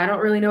even I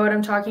don't really know what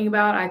I'm talking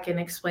about, I can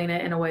explain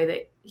it in a way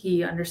that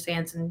he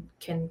understands and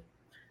can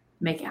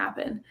make it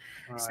happen.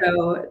 Right.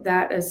 So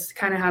that is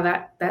kind of how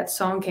that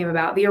song came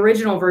about. The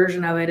original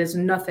version of it is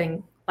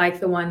nothing like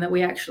the one that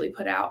we actually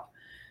put out.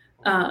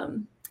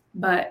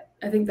 But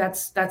I think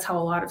that's how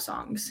a lot of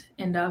songs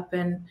end up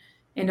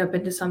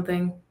into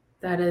something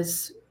that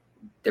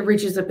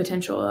reaches the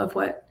potential of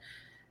what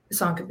the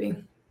song could be.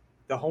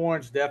 The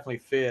horns definitely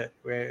fit,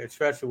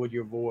 especially with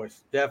your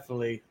voice.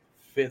 Definitely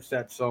fits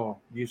that song.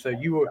 You said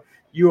you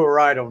were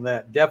right on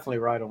that. Definitely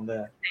right on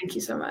that. Thank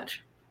you so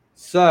much.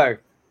 So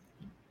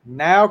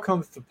now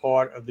comes the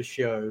part of the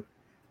show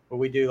where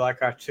we do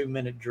like our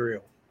 2-minute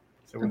drill.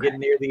 So we're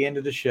getting near the end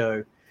of the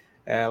show.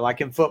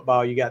 Like in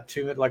football, you got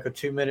a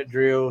 2-minute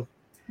drill.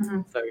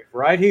 Mm-hmm. So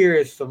right here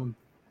is some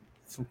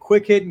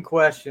quick hitting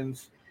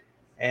questions,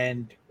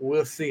 and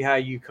we'll see how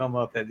you come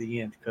up at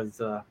the end,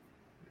 because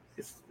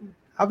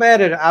I've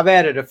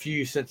added a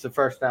few since the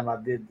first time I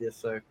did this.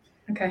 So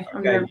okay,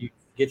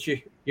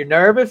 you're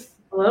nervous?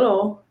 A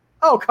little.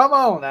 Oh, come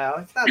on now,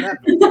 it's not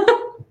that bad.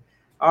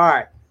 All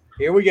right,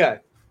 here we go.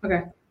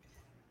 Okay.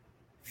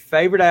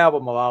 Favorite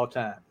album of all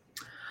time?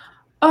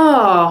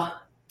 Oh,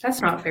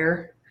 that's not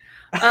fair.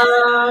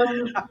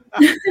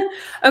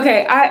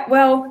 Okay, I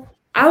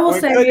will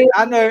say,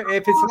 I know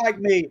if it's like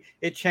me,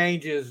 it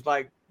changes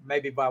like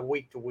maybe by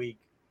week to week.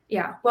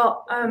 Yeah.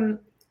 Well,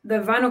 the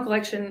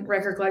vinyl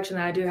record collection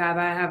that I do have,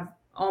 I have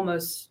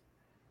almost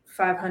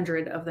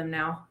 500 of them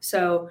now.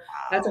 So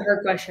that's a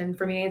hard question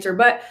for me to answer.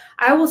 But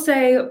I will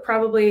say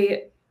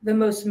probably the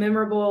most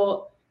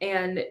memorable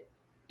and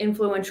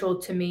influential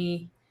to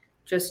me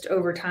just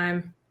over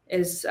time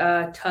is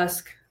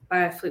Tusk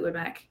by Fleetwood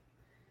Mac.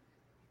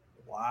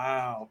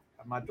 Wow.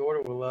 My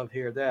daughter will love to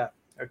hear that.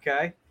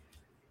 Okay.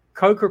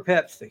 Coke or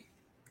Pepsi?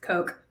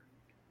 Coke.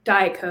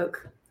 Diet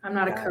Coke. I'm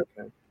not a Coke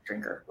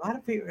drinker. A lot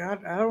of people,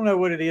 I don't know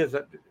what it is.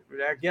 I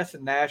guess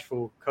in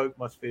Nashville, Coke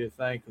must be the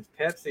thing, because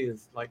Pepsi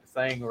is like the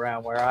thing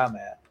around where I'm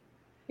at.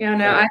 Yeah,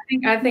 no, I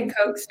think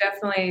Coke's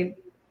definitely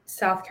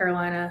South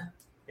Carolina.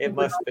 It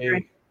must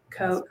be.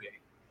 Coke.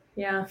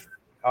 Yeah.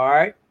 All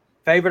right.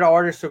 Favorite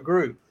artist or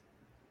group?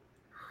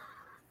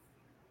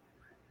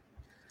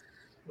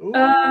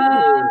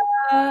 I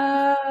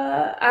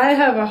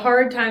have a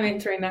hard time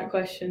answering that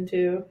question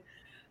too.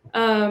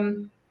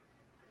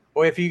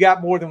 Or if you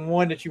got more than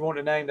one that you want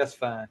to name, that's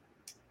fine.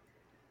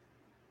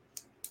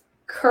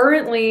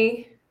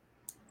 Currently,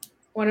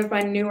 one of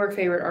my newer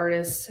favorite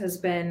artists has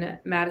been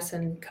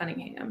Madison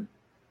Cunningham.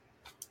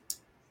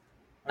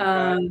 Okay.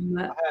 I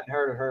hadn't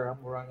heard of her. I'm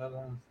gonna write that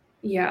down.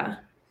 Yeah.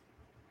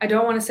 I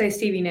don't want to say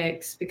Stevie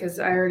Nicks because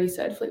I already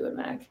said Fleetwood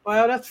Mac.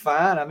 Well, that's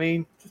fine. I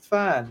mean, it's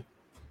fine.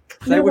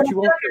 Say what you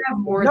want.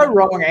 No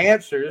wrong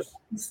answers.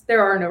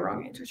 There are no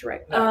wrong answers,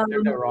 right? No,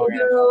 there's no wrong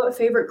answers.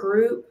 Favorite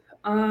group?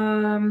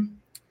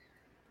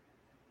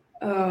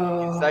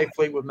 Say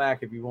Fleetwood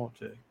Mac if you want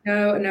to.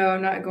 No,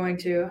 I'm not going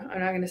to. I'm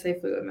not going to say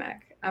Fleetwood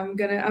Mac. I'm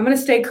gonna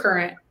stay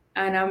current,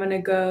 and I'm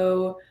gonna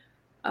go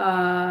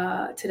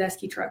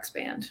Tedeschi Trucks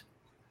Band.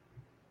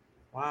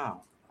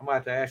 Wow, I'm gonna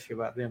have to ask you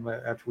about them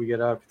after we get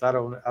up,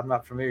 because I'm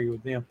not familiar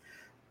with them.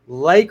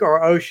 Lake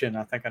or ocean?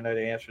 I think I know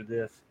the answer to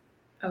this.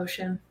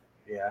 Ocean.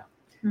 Yeah.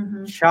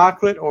 Mm-hmm.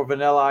 Chocolate or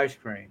vanilla ice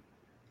cream?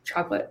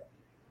 Chocolate.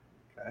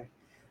 Okay.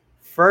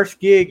 First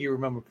gig you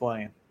remember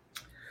playing?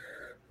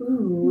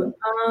 Ooh.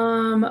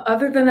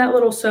 Other than that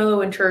little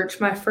solo in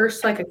church, my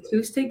first like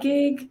acoustic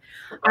gig,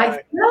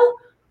 Right.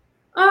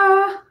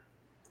 I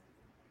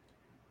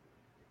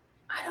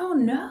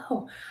don't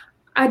know.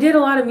 I did a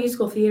lot of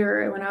musical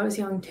theater when I was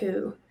young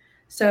too.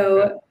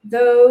 So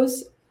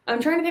I'm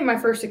trying to think my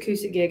first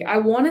acoustic gig. I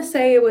want to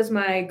say it was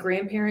my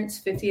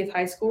grandparents' 50th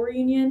high school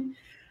reunion.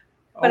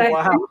 But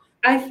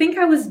I think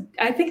I was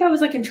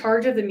like in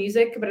charge of the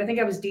music, but I think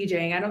I was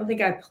DJing. I don't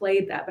think I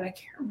played that, but I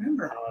can't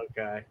remember.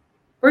 Okay.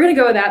 We're gonna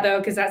go with that though,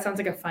 because that sounds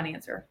like a fun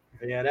answer.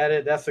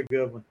 Yeah, that's a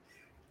good one.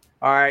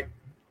 All right.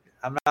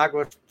 I'm not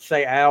going to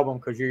say album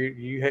because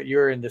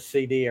you're in the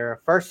CD era.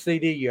 First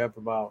CD you ever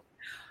bought?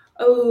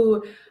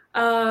 Oh,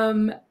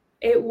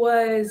 it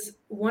was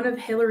one of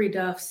Hillary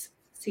Duff's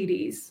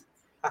CDs.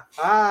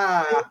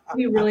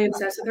 We really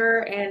obsessed with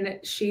her, and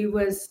she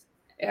was.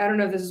 I don't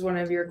know if this is one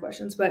of your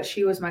questions, but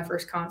she was my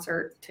first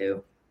concert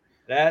too.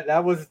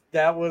 That was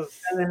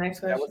the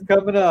next question. That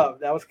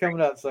was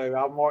coming up. So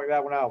I'll mark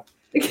that one out.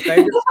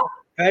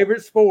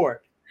 Favorite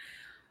sport?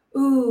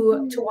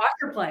 Ooh, to watch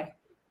or play?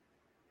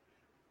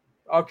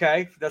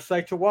 Okay, let's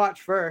say to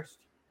watch first.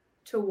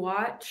 To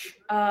watch,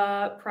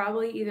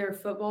 probably either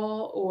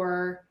football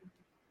or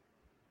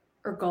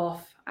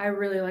golf. I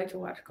really like to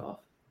watch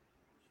golf.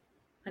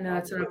 I know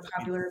that's not a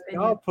popular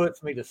opinion. Golf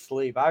puts me to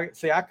sleep. I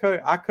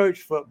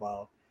coach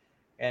football,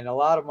 and a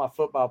lot of my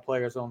football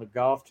players on the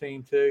golf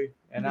team too.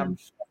 And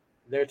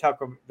they'll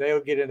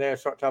get in there and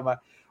start talking about,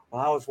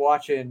 well, I was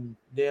watching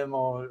them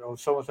on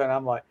someone's saying,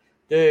 I'm like,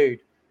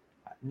 dude,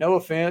 no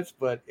offense,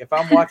 but if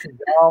I'm watching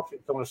golf,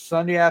 it's on a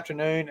Sunday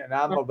afternoon and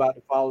I'm about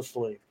to fall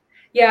asleep.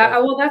 Yeah,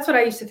 well, that's what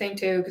I used to think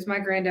too, because my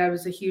granddad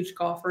was a huge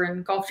golfer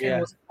and Golf Channel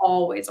was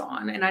always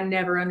on, and I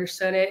never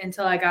understood it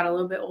until I got a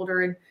little bit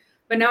older.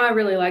 But now I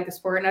really like the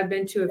sport, and I've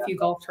been to a few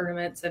golf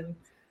tournaments, and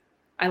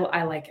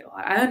I like it a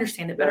lot. I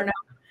understand it better now.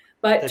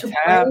 But to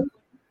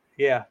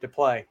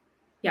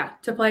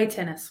play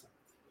tennis.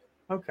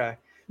 Okay.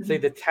 Mm-hmm. See,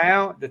 the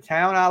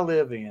town I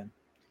live in,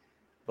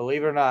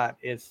 believe it or not,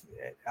 it's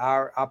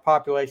our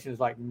population is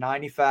like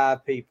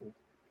 95 people.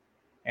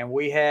 And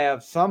we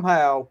have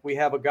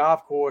a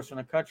golf course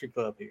and a country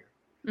club here.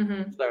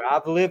 Mm-hmm. So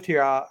I've lived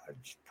here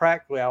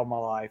practically all my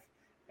life,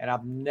 and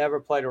I've never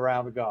played a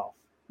round of golf.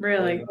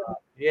 Really?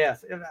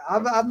 Yes.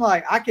 I'm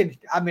like,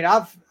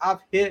 I've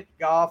hit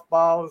golf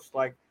balls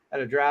like at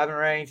a driving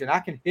range, and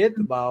I can hit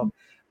the ball,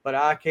 but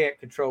I can't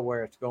control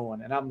where it's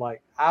going. And I'm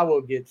like, I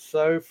will get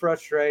so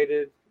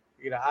frustrated.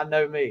 I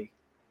know me.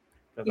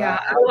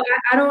 Yeah.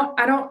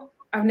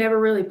 I've never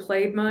really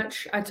played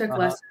much. I took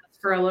lessons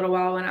for a little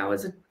while when I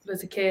was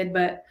a kid,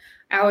 but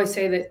I always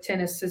say that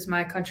tennis is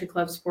my country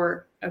club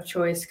sport of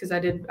choice because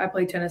I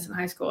played tennis in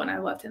high school and I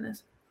love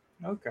tennis.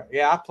 Okay.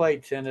 Yeah, I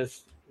played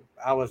tennis.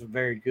 I wasn't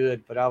very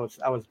good, but I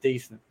was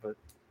decent, but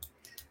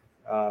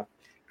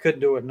couldn't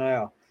do it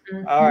now.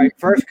 Mm-hmm. All right.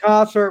 First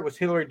concert was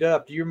Hillary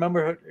Duff. Do you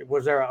remember?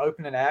 Was there an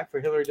opening act for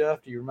Hillary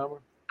Duff? Do you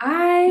remember?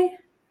 I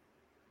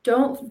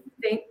don't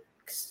think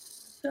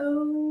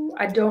so.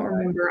 I don't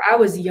remember. I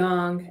was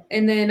young.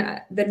 And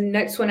then the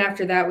next one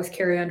after that was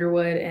Carrie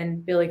Underwood,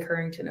 and Billy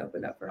Currington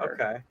opened up for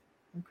her.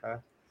 Okay.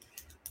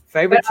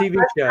 Favorite TV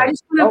show? I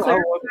just want to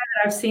clarify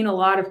that I've seen a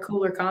lot of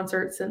cooler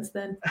concerts since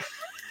then.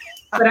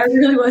 But I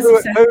really was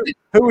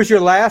who was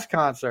your last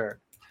concert?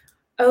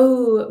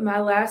 Oh, my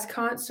last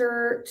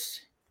concert,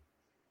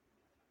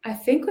 I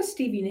think, was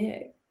Stevie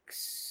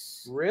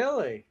Nicks.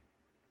 Really?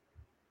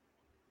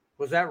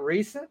 Was that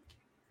recent?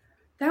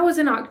 That was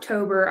in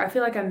October. I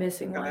feel like I'm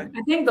missing one.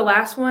 I think the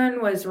last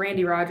one was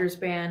Randy Rogers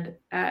Band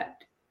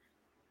at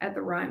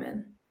the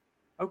Ryman.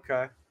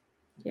 Okay.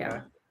 Yeah.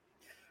 Okay.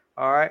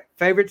 All right.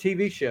 Favorite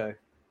TV show?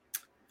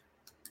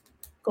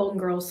 Golden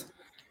Girls.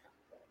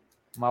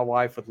 My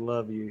wife would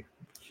love you.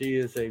 She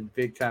is a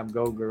big-time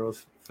Golden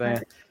Girls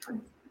fan.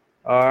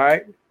 All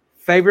right.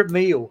 Favorite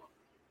meal?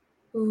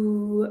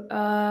 Ooh,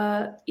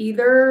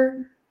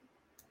 either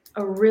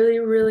a really,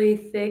 really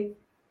thick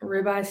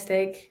ribeye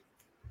steak,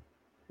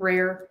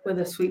 rare with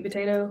a sweet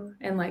potato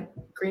and like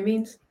green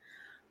beans,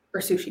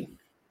 or sushi.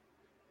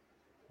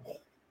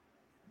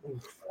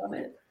 Love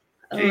it.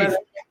 I love it.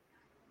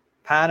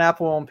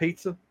 Pineapple on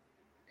pizza?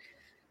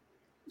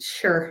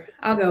 Sure,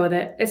 I'll go with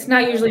it. It's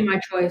not usually my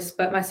choice,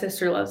 but my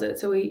sister loves it,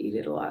 so we eat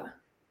it a lot.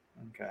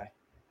 Okay.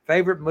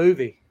 Favorite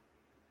movie?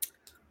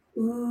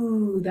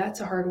 Ooh, that's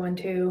a hard one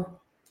too.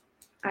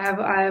 I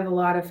have a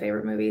lot of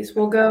favorite movies.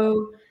 We'll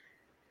go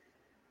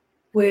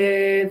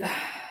with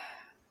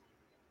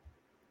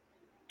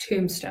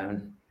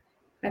Tombstone.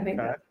 I think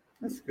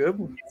that's a good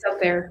one. It's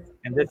up there.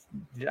 And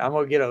I'm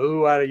gonna get a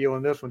ooh out of you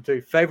on this one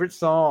too. Favorite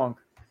song?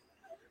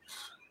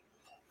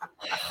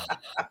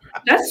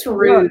 That's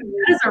rude.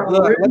 That is a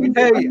rude.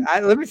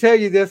 Let me tell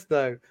you this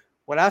though.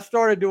 When I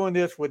started doing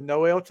this with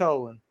Noel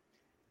Tolan,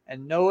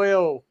 and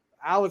Noel,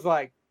 I was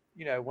like,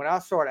 when I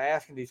started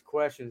asking these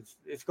questions,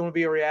 it's going to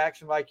be a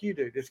reaction like you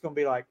do. It's going to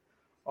be like,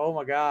 Oh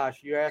my gosh,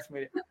 you asked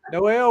me.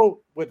 Noelle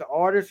with the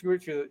artist,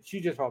 she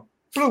just went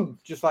boom,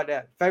 just like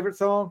that. Favorite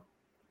song?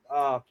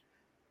 Uh,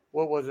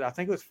 what was it? I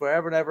think it was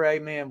 "Forever and Ever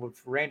Amen" with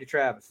Randy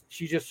Travis.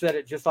 She just said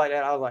it just like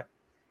that. I was like,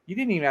 you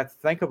didn't even have to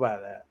think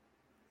about that.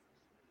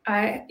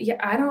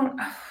 I don't.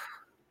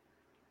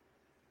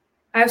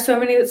 I have so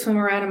many that swim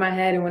around in my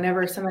head, and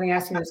whenever somebody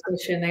asks me this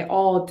question, they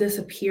all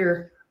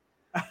disappear.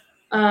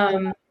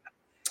 Hillary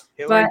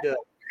But Duff.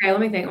 okay,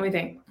 let me think.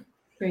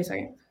 Give me a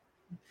second.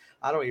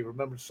 I don't even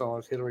remember the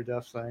songs Hillary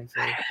Duff sang.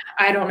 So.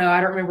 I don't know.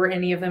 I don't remember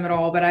any of them at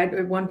all. But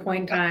at one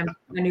point in time,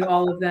 I knew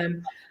all of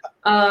them.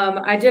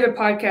 I did a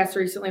podcast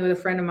recently with a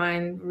friend of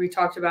mine. Where we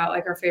talked about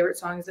like our favorite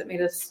songs that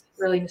made us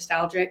really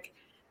nostalgic,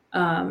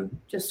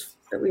 just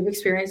that we've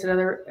experienced at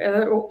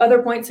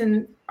other points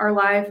in our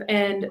life.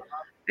 And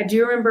I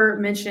do remember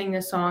mentioning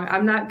this song.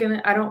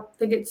 I don't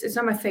think it's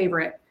not my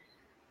favorite,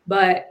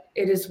 but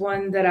it is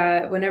one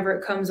that whenever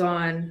it comes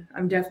on,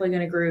 I'm definitely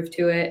going to groove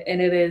to it.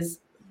 And it is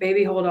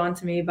 "Baby Hold On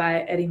to Me"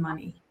 by Eddie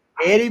Money.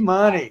 Eddie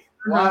Money.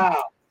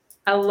 Wow.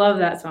 I love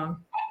that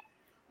song.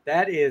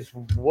 That is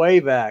way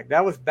back.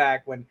 That was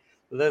back when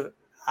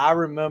I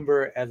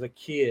remember as a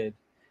kid,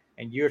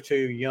 and you're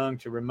too young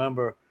to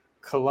remember,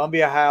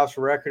 Columbia House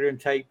Record and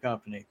Tape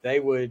Company. They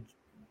would,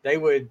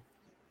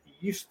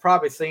 you've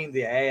probably seen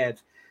the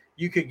ads.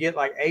 You could get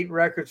like 8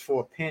 records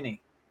for a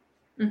penny.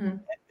 Mm-hmm.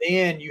 And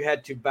then you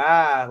had to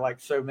buy like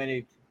so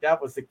many.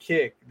 That was the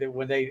kick. That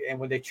when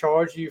they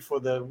charged you for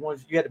the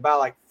ones, you had to buy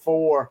like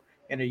 4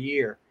 in a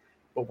year.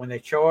 But when they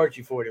charged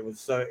you for it, it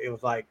was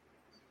like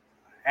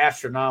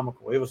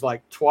astronomical. It was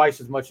like twice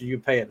as much as you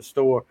pay at the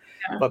store.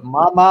 Yeah. But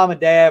my mom and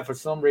dad, for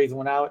some reason,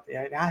 when I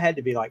had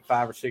to be like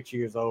 5 or 6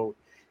 years old,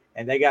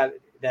 and they got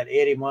that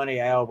Eddie Money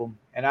album,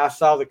 and I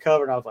saw the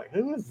cover, and I was like,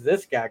 "Who is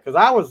this guy?" Because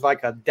I was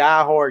like a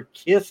diehard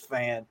Kiss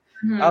fan.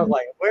 Mm-hmm. I was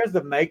like, "Where's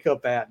the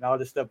makeup at?" and all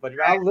this stuff. But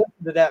I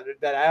listened to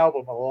that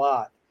album a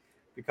lot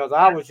because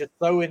I was just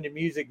so into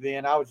music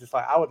then. I was just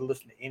like, I would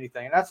listen to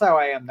anything, and that's how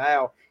I am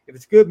now. If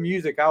it's good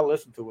music, I'll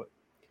listen to it.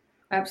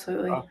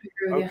 Absolutely.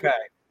 Okay.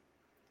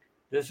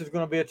 This is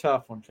going to be a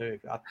tough one too,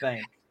 I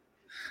think.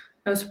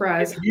 No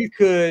surprise.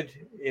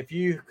 If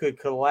you could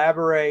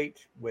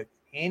collaborate with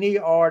any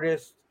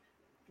artist,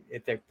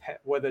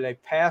 whether they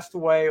passed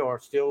away or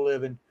still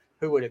living,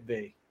 who would it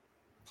be?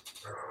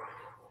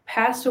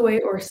 Passed away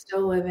or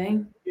still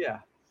living? Yeah,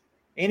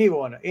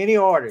 anyone, any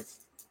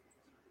artist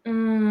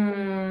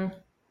that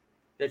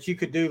you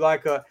could do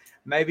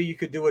maybe you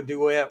could do a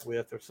duet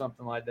with or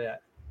something like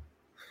that.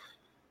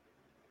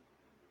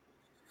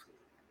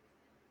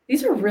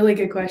 These are really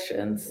good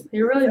questions.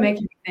 You're really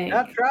making me think.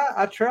 I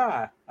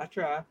try.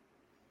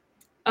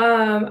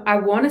 I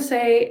want to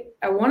say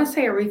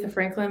Aretha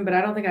Franklin, but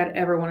I don't think I'd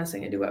ever want to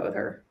sing a duet with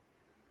her.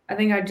 I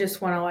think I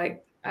just want to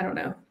I don't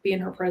know, be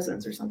in her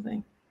presence or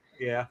something.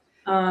 Yeah.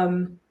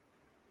 I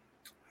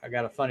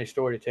got a funny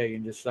story to tell you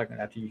in just a second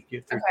after you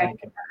get through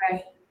thinking.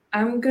 Okay.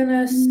 I'm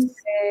gonna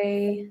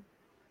say,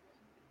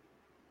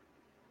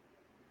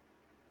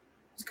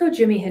 let's go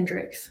Jimi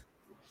Hendrix.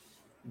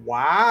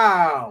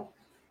 Wow.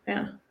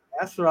 Yeah.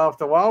 That's right off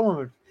the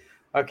wall.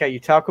 Okay, you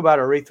talk about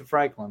Aretha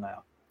Franklin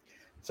now.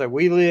 So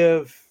we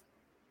live,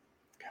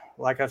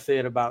 like I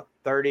said, about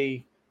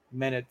 40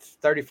 minutes,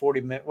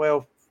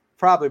 well,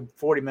 probably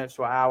 40 minutes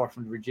to an hour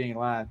from the Virginia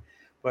line.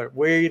 But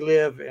we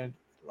live in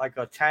like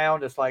a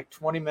town that's like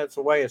 20 minutes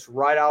away. It's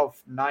right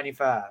off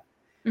 95.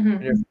 Mm-hmm.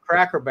 And there's a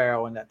Cracker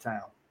Barrel in that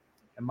town.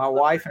 And my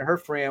wife and her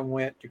friend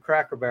went to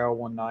Cracker Barrel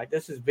one night.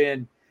 This has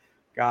been,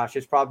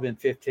 it's probably been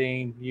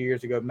 15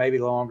 years ago, maybe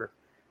longer.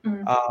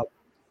 Mm-hmm.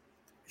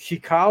 She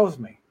calls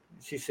me.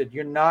 She said,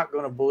 "You're not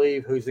going to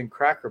believe who's in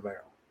Cracker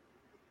Barrel."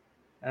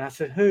 And I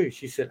said, "Who?"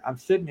 She said, "I'm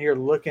sitting here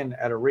looking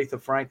at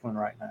Aretha Franklin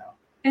right now."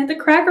 At the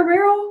Cracker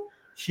Barrel?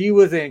 She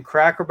was in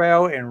Cracker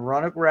Barrel in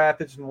Roanoke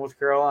Rapids, North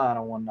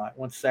Carolina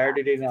one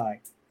Saturday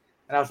night.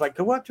 And I was like,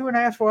 "Go up to her and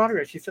ask for an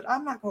autograph." She said,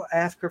 "I'm not going to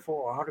ask her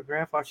for an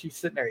autograph while she's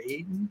sitting there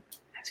eating."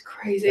 That's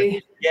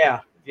crazy.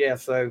 Yeah.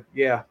 So,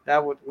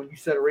 that would, when you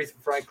said Aretha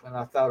Franklin,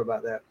 I thought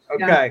about that.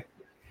 Okay. Yeah.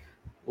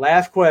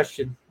 Last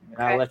question,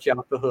 and I'll let you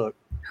off the hook.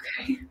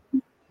 Okay.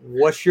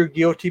 What's your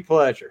guilty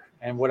pleasure?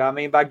 And what I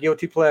mean by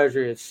guilty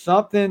pleasure is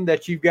something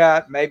that you've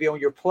got maybe on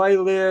your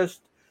playlist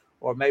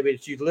or maybe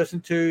that you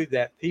listen to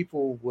that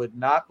people would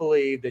not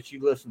believe that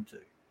you listen to.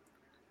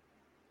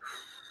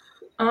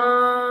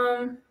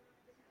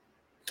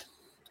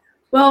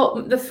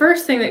 Well, the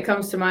first thing that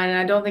comes to mind, and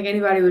I don't think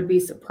anybody would be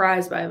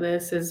surprised by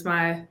this, is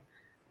my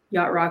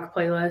yacht rock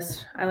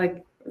playlist.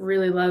 I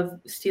really love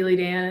Steely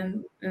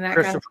Dan and that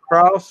Christopher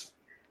Cross.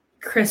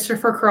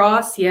 Christopher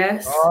Cross,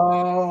 yes.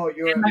 Oh,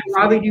 you're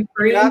Robbie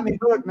Dupree. You got me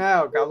hooked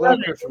now. I love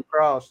Christopher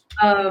Cross.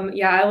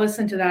 I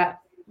listen to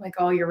that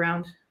all year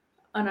round,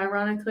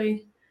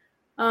 unironically.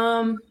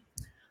 I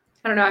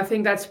don't know. I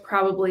think that's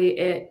probably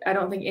it. I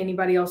don't think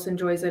anybody else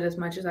enjoys it as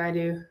much as I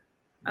do.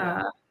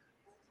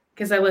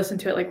 Because I listen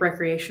to it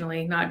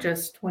recreationally, not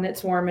just when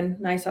it's warm and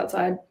nice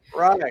outside.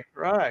 Right.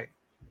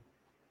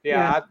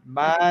 Yeah.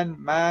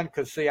 Mine.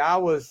 Because see, I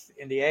was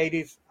in the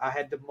 '80s. I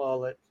had the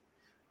mullet.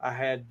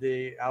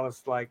 I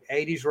was like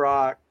 80s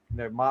rock,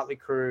 Motley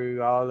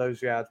Crue, all those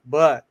guys.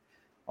 But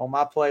on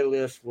my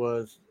playlist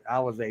I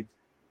was a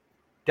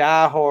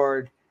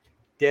diehard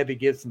Debbie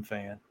Gibson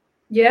fan.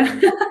 Yeah.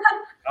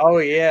 Oh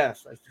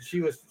yes,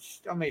 she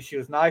was. I mean, she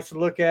was nice to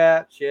look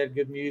at. She had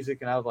good music,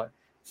 and I was like,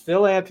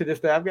 still am to this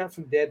day. I've got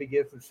some Debbie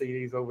Gibson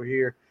CDs over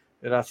here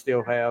that I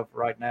still have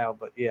right now.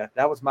 But yeah,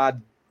 that was my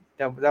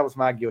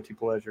guilty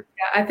pleasure.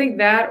 Yeah, I think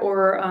that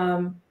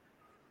or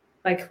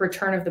like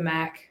Return of the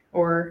Mac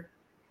or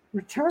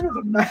Return of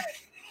the Mac.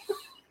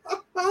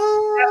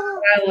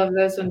 I love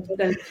those ones.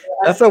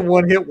 That's a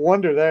one-hit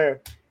wonder there.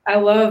 I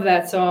love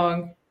that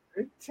song.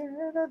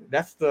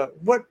 That's the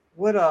what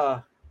was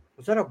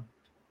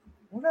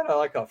that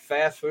like a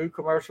fast food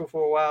commercial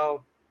for a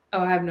while? Oh,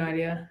 I have no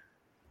idea.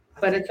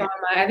 But it's on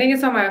I think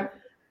it's on my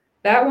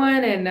that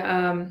one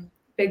and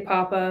Big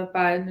Papa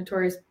by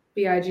Notorious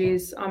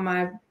B.I.G.'s on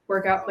my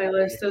workout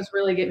playlist. Those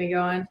really get me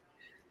going.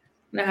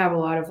 And I have a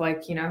lot of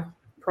like,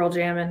 Pearl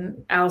Jam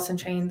and Alice in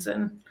Chains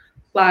and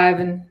Live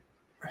and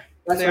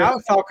See, I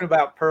was talking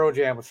about Pearl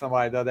Jam with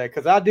somebody the other day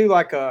because I do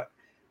like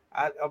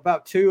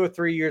about 2 or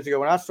 3 years ago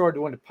when I started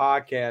doing the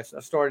podcast,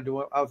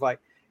 I was like,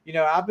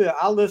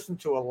 I listened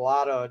to a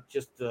lot of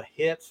just the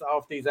hits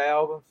off these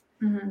albums.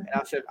 Mm-hmm. And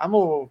I said, I'm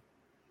going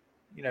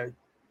to,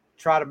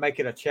 try to make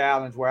it a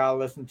challenge where I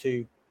listen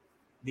to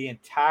the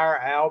entire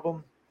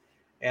album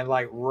and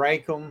like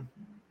rank them,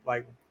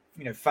 like,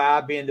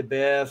 5 being the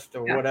best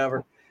or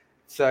whatever.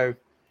 So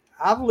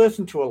I've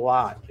listened to a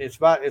lot. It's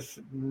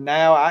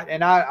now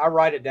I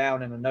write it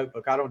down in a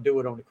notebook. I don't do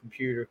it on the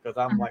computer because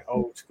I'm like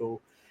old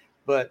school,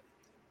 but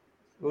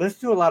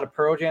listen to a lot of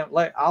Pearl Jam.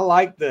 Like I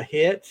like the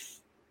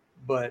hits,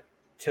 but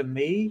to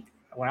me,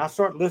 when I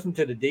start listening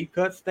to the deep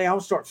cuts, they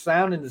all start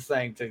sounding the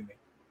same to me.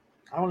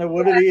 I don't know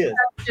what it is.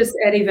 Just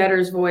Eddie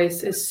Vedder's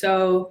voice is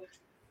so.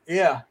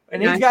 Yeah,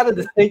 and he's got a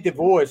distinctive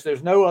voice.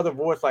 There's no other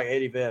voice like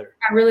Eddie Vedder.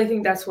 I really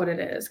think that's what it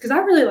is because I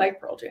really like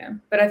Pearl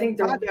Jam, but I think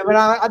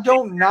I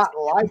don't not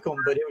like them,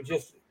 but it was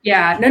just.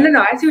 Yeah,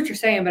 no. I see what you're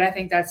saying, but I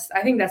think that's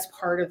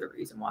part of the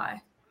reason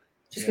why.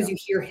 Just because you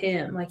hear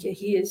him, like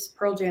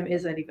Pearl Jam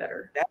is Eddie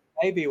Vedder. That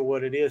may be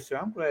what it is. So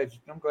I'm glad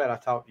I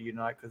talked to you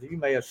tonight because you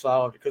may have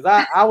solved it. Because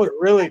I was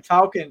really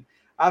talking.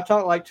 I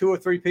talked like 2 or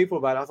 3 people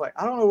about it. I was like,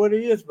 I don't know what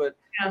it is, but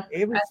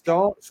every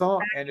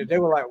song, and they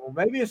were like, well,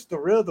 maybe it's the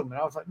rhythm.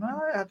 And I was like, no,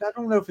 I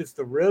don't know if it's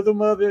the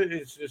rhythm of it.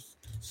 It's just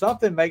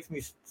something makes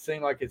me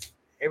seem like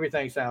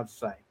everything sounds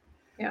the same.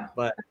 Yeah,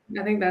 but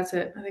I think that's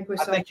it. I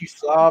think you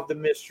solved the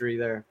mystery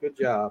there. Good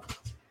job.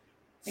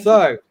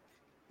 So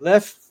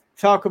let's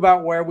talk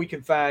about where we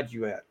can find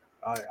you at.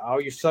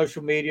 All your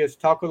social medias.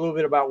 Talk a little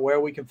bit about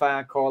where we can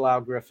find Carlyle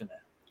Griffin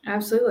at.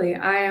 Absolutely.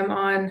 I am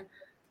on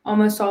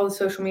almost all the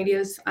social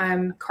medias.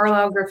 I'm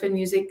Carlyle Griffin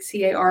Music,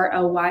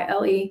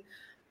 Carlyle,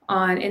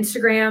 on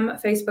Instagram,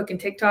 Facebook, and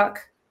TikTok.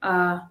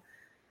 And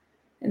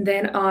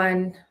then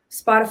on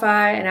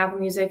Spotify and Apple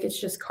Music, it's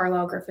just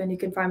Carlyle Griffin. You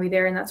can find me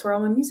there, and that's where all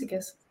my music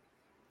is.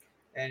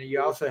 And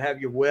you also have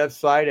your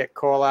website at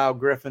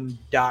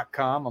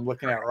carlylegriffin.com. I'm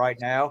looking at right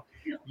now.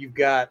 You've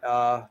got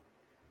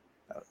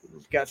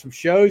some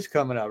shows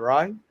coming up,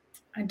 right?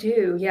 I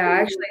do. Yeah, I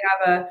actually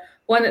have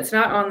one that's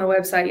not on the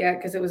website yet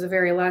because it was a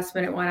very last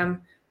minute one.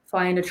 I'm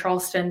flying to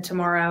Charleston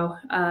tomorrow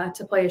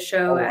to play a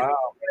show at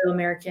Royal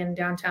American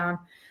downtown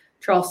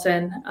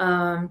Charleston.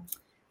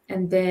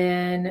 And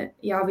then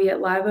I'll be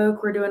at Live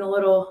Oak. We're doing a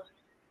little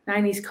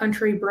 90s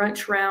country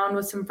brunch round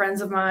with some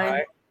friends of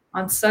mine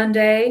on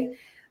Sunday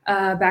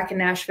back in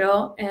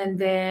Nashville. And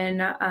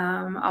then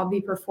I'll be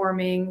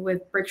performing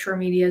with Brickshore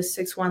Media's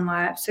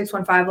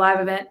 615 Live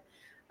event.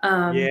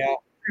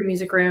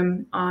 Music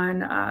Room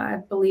on, I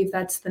believe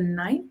that's the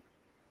 9th,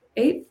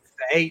 8th?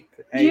 The 8th.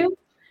 June?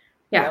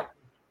 Yeah. Yep.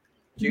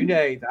 June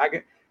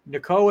 8th.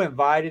 Nicole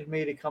invited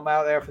me to come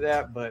out there for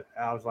that, but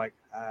I was like,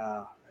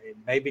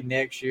 maybe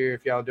next year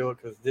if y'all do it,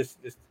 because this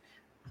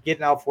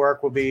getting off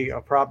work will be a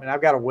problem. And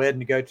I've got a wedding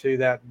to go to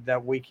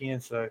that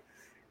weekend, so it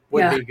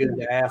wouldn't be good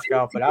to ask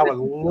off. But I would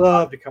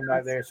love to come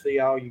out there and see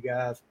all you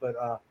guys. But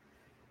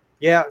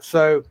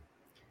so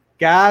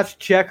guys,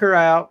 check her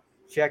out.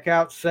 Check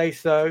out Say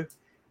So.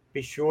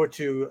 Be sure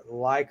to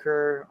like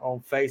her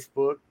on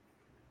Facebook.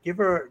 Give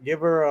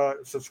her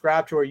a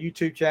subscribe to her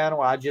YouTube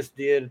channel. I just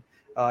did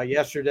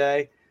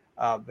yesterday.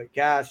 But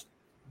guys,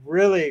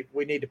 really,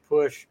 we need to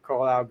push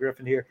Carlyle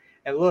Griffin here.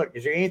 And look,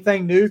 is there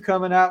anything new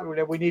coming out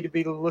that we need to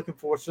be looking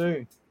for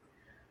soon?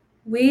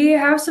 We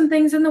have some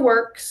things in the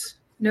works.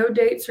 No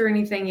dates or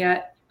anything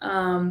yet.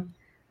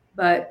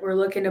 But we're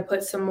looking to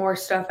put some more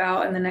stuff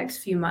out in the next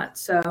few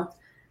months. So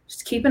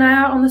just keep an eye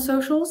out on the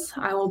socials.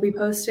 I will be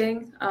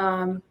posting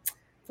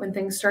when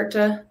things start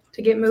to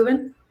get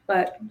moving.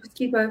 But just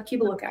keep a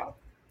lookout.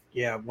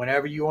 Yeah,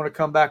 whenever you want to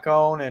come back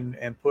on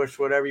and push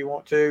whatever you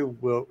want to,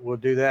 we'll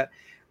do that.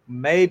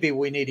 Maybe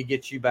we need to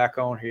get you back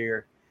on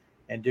here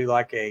and do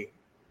like a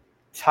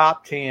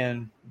top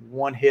 10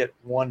 one-hit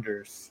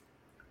wonders.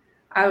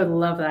 I would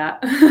love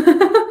that.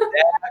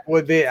 That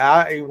would be.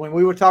 When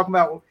we were talking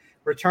about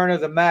Return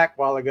of the Mac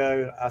a while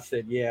ago, I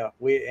said,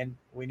 we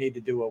need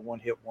to do a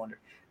one-hit wonder.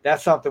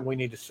 that's something we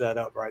need to set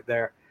up right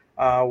there.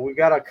 We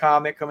got a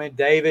comment come in.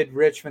 David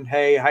Richmond,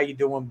 hey, how you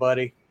doing,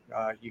 buddy?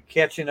 You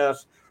catching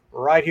us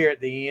right here at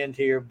the end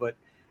here, but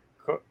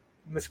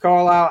Miss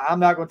Carlyle, I'm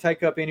not going to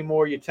take up any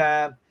more of your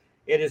time.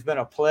 It has been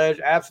a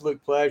pleasure,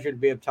 absolute pleasure to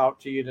be able to talk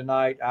to you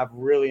tonight. I've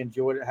really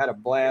enjoyed it, had a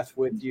blast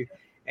with you,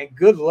 and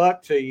good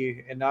luck to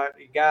you. And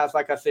guys,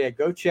 like I said,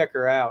 go check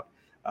her out.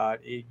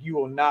 You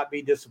will not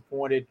be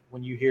disappointed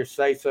when you hear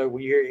Say So,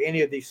 when you hear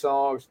any of these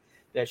songs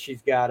that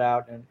she's got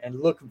out,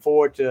 and looking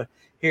forward to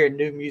hearing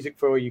new music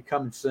for you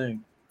coming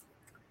soon.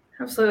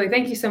 Absolutely.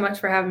 Thank you so much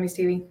for having me,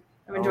 Stevie.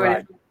 I've enjoyed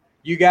it.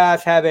 You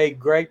guys have a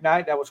great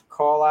night. That was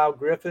Carlyle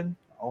Griffin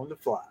on the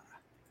Fly.